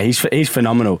 Yeah, he's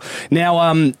phenomenal.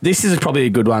 Now, this is probably a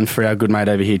good one for our good mate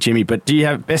over here, Jimmy. But do you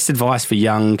have best advice for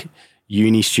young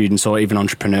uni students or even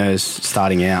entrepreneurs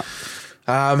starting out?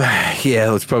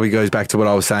 Yeah, it probably goes back to what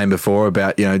I was saying before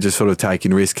about, you know, just sort of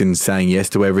taking risk and saying yes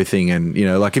to everything. And, you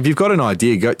know, like if you've got an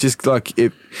idea, go just like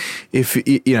if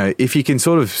you know, if you can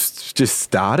sort of just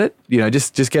start it, you know,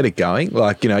 just get it going.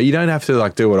 Like, you know, you don't have to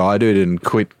like do what I did and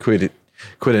quit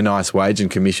a nice wage and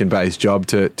commission based job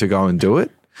to go and do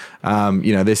it.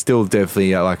 You know, there's still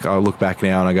definitely like I look back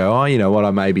now and I go, oh, you know what,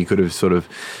 I maybe could have sort of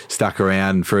stuck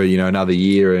around for, you know, another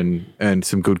year and earned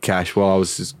some good cash while I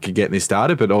was just getting this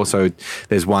started. But also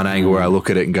there's one angle where I look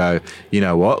at it and go, you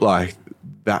know what, like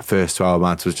that first 12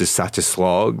 months was just such a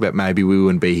slog that maybe we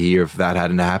wouldn't be here if that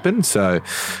hadn't happened. So,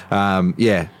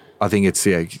 yeah, I think it's,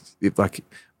 like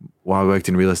while I worked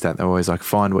in real estate, they're always like,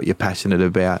 find what you're passionate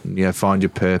about and, you know, find your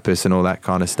purpose and all that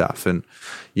kind of stuff. And,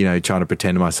 you know, trying to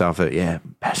pretend to myself that, yeah,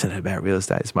 I'm passionate about real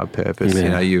estate. It's my purpose. Yeah. You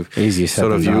know, you've Easier said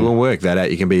sort of, than you done. will work that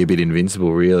out. You can be a bit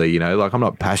invincible, really. You know, like I'm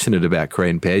not passionate about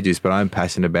creating pages, but I'm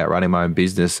passionate about running my own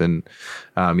business and,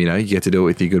 you know, you get to do it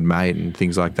with your good mate and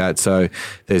things like that. So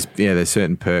there's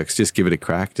certain perks. Just give it a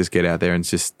crack. Just get out there and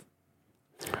just.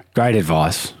 Great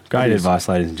advice. Great advice,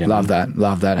 ladies and gentlemen.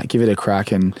 Love that. Give it a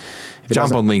crack and if it Jump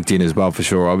doesn't- on LinkedIn as well, for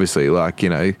sure. Obviously, like, you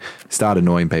know, start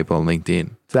annoying people on LinkedIn.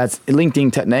 So that's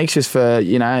LinkedIn techniques just for,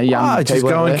 you know, young people. Just go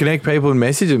out and there. connect people and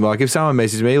message them. Like if someone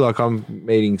messages me, like I'm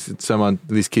meeting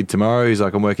this kid tomorrow who's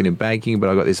like, I'm working in banking, but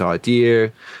I got this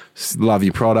idea. Love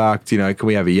your product. You know, can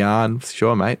we have a yarn?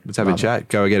 Sure, mate. Let's have a chat.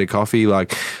 Go get a coffee.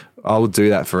 Like I will do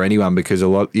that for anyone because a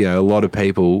lot of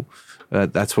people,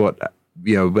 that's what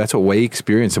we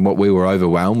experienced and what we were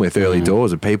overwhelmed with early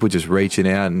doors of people just reaching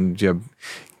out and, you know,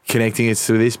 connecting us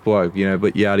to this bloke, you know,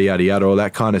 but yada, yada, yada, all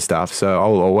that kind of stuff. So I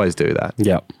will always do that.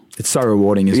 Yep. It's so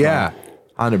rewarding as well. Yeah,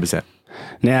 100%.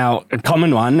 Now, a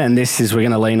common one, and this is, we're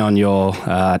going to lean on your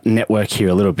network here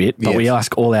a little bit, but Yes. we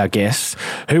ask all our guests,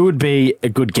 who would be a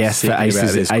good guest for Thinking about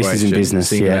Aces this in question, Business?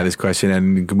 Thinking about this question,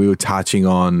 and we were touching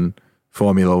on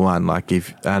Formula One,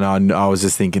 I was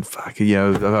just thinking, fuck, you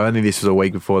know, only this was a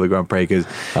week before the Grand Prix because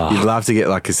you'd love to get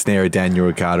like a snare of Daniel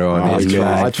Ricciardo on his I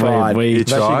guy. tried. We- We've You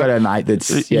actually tried? got a mate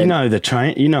that's You know his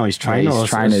trainer. his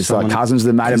trainers, like cousins of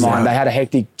the mate of mine. They had a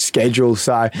hectic schedule,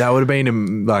 so That would have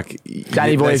been like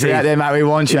Danny boy, if you're out there, mate, we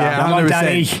want you. Yeah, Come on, 100%.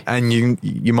 Danny. And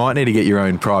you might need to get your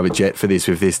own private jet for this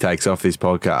if this takes off this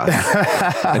podcast.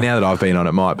 And now that I've been on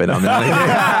it, might, but I'm not.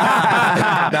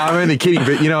 No, I'm only kidding.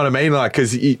 But you know what I mean, like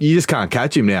because you just can't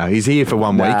catch him now. He's here for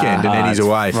one weekend and then he's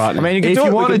away. right. I mean, you could if do you it,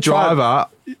 we want a could try it. driver,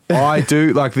 I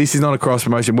do. Like this is not a cross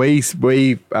promotion. We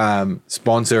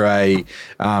sponsor an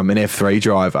F3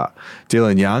 driver,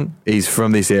 Dylan Young. He's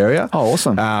from this area. Oh,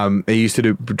 awesome. He used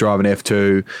to drive an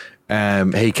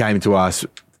F2. He came to us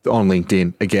on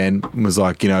LinkedIn again, was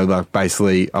like, you know, like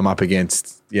basically I'm up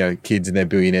against, you know, kids and their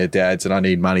billionaire dads and I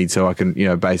need money so I can, you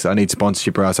know, basically I need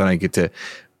sponsorship or else I don't get to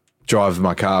drive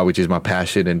my car, which is my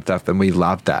passion and stuff. And we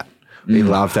loved that. We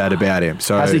loved that about him.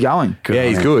 So How's he going? Yeah,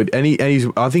 he's good. And he's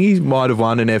I think he might have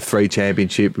won an F3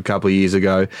 championship a couple of years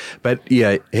ago. But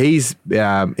yeah, he's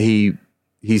had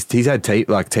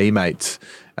teammates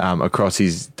across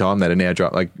his time that are now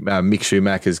driving, like Mick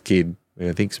Schumacher's kid.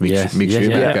 I think it's Mick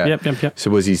Schumacher. Yep. So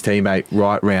was his teammate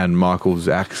right round Michael's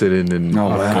accident and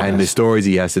and the stories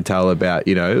he has to tell about,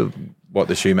 you know, what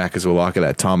the Schumachers were like at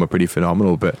that time are pretty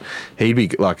phenomenal. But he'd be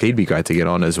great to get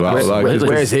on as well.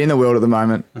 Where is he in the world at the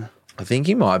moment? I think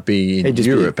he might be in He'd just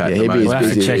be- Europe at yeah, the he'd be moment. as We'll have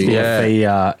to busy. check the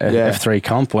Yeah. F3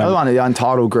 comp. When, Another one of the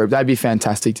Untitled group. They'd be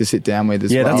fantastic to sit down with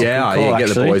as Yeah, well. that's Yeah, Good call, get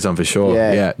the actually. boys on for sure.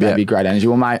 Yeah, that'd be great energy.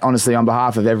 Well, mate, honestly, on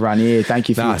behalf of everyone here, thank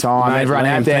you for your time. Mate, everyone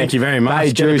Liam, out there, thank you very much. Bay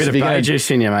Get a Juice, bit of if you're Bay gonna- Juice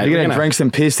in you, mate. You're We're going to gonna- drink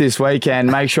some piss this weekend.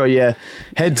 Make sure you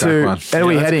head to. one. Where are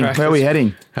we Yeah, let's heading? crack Where are we this.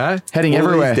 heading? Huh? Heading All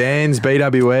everywhere. these Dan's,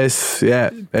 BWS, yeah,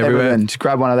 everywhere. Everything. Just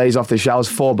grab one of these off the shelves,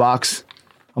 $4.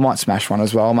 I might smash one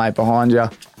as well, mate, behind you.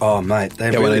 Oh, mate,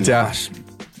 they're well, really it's out. nice.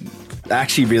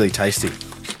 Actually, really tasty.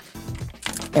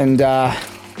 And Yeah.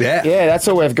 yeah, that's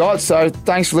all we've got. So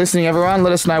thanks for listening, everyone.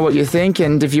 Let us know what you think.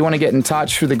 And if you want to get in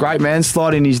touch with the great man,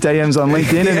 slide in his DMs on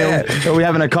LinkedIn Yeah. and he'll be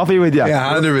having a coffee with you.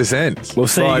 Yeah, 100%. We'll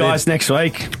see you guys next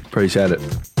week. Appreciate it.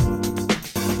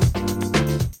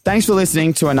 Thanks for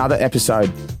listening to another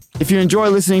episode. If you enjoy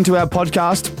listening to our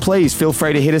podcast, please feel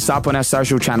free to hit us up on our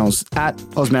social channels at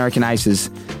Ausmerican Aces.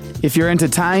 If you're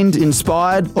entertained,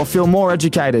 inspired, or feel more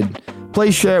educated,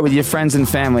 please share it with your friends and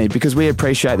family because we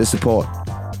appreciate the support.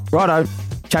 Righto,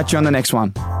 catch you on the next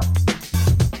one.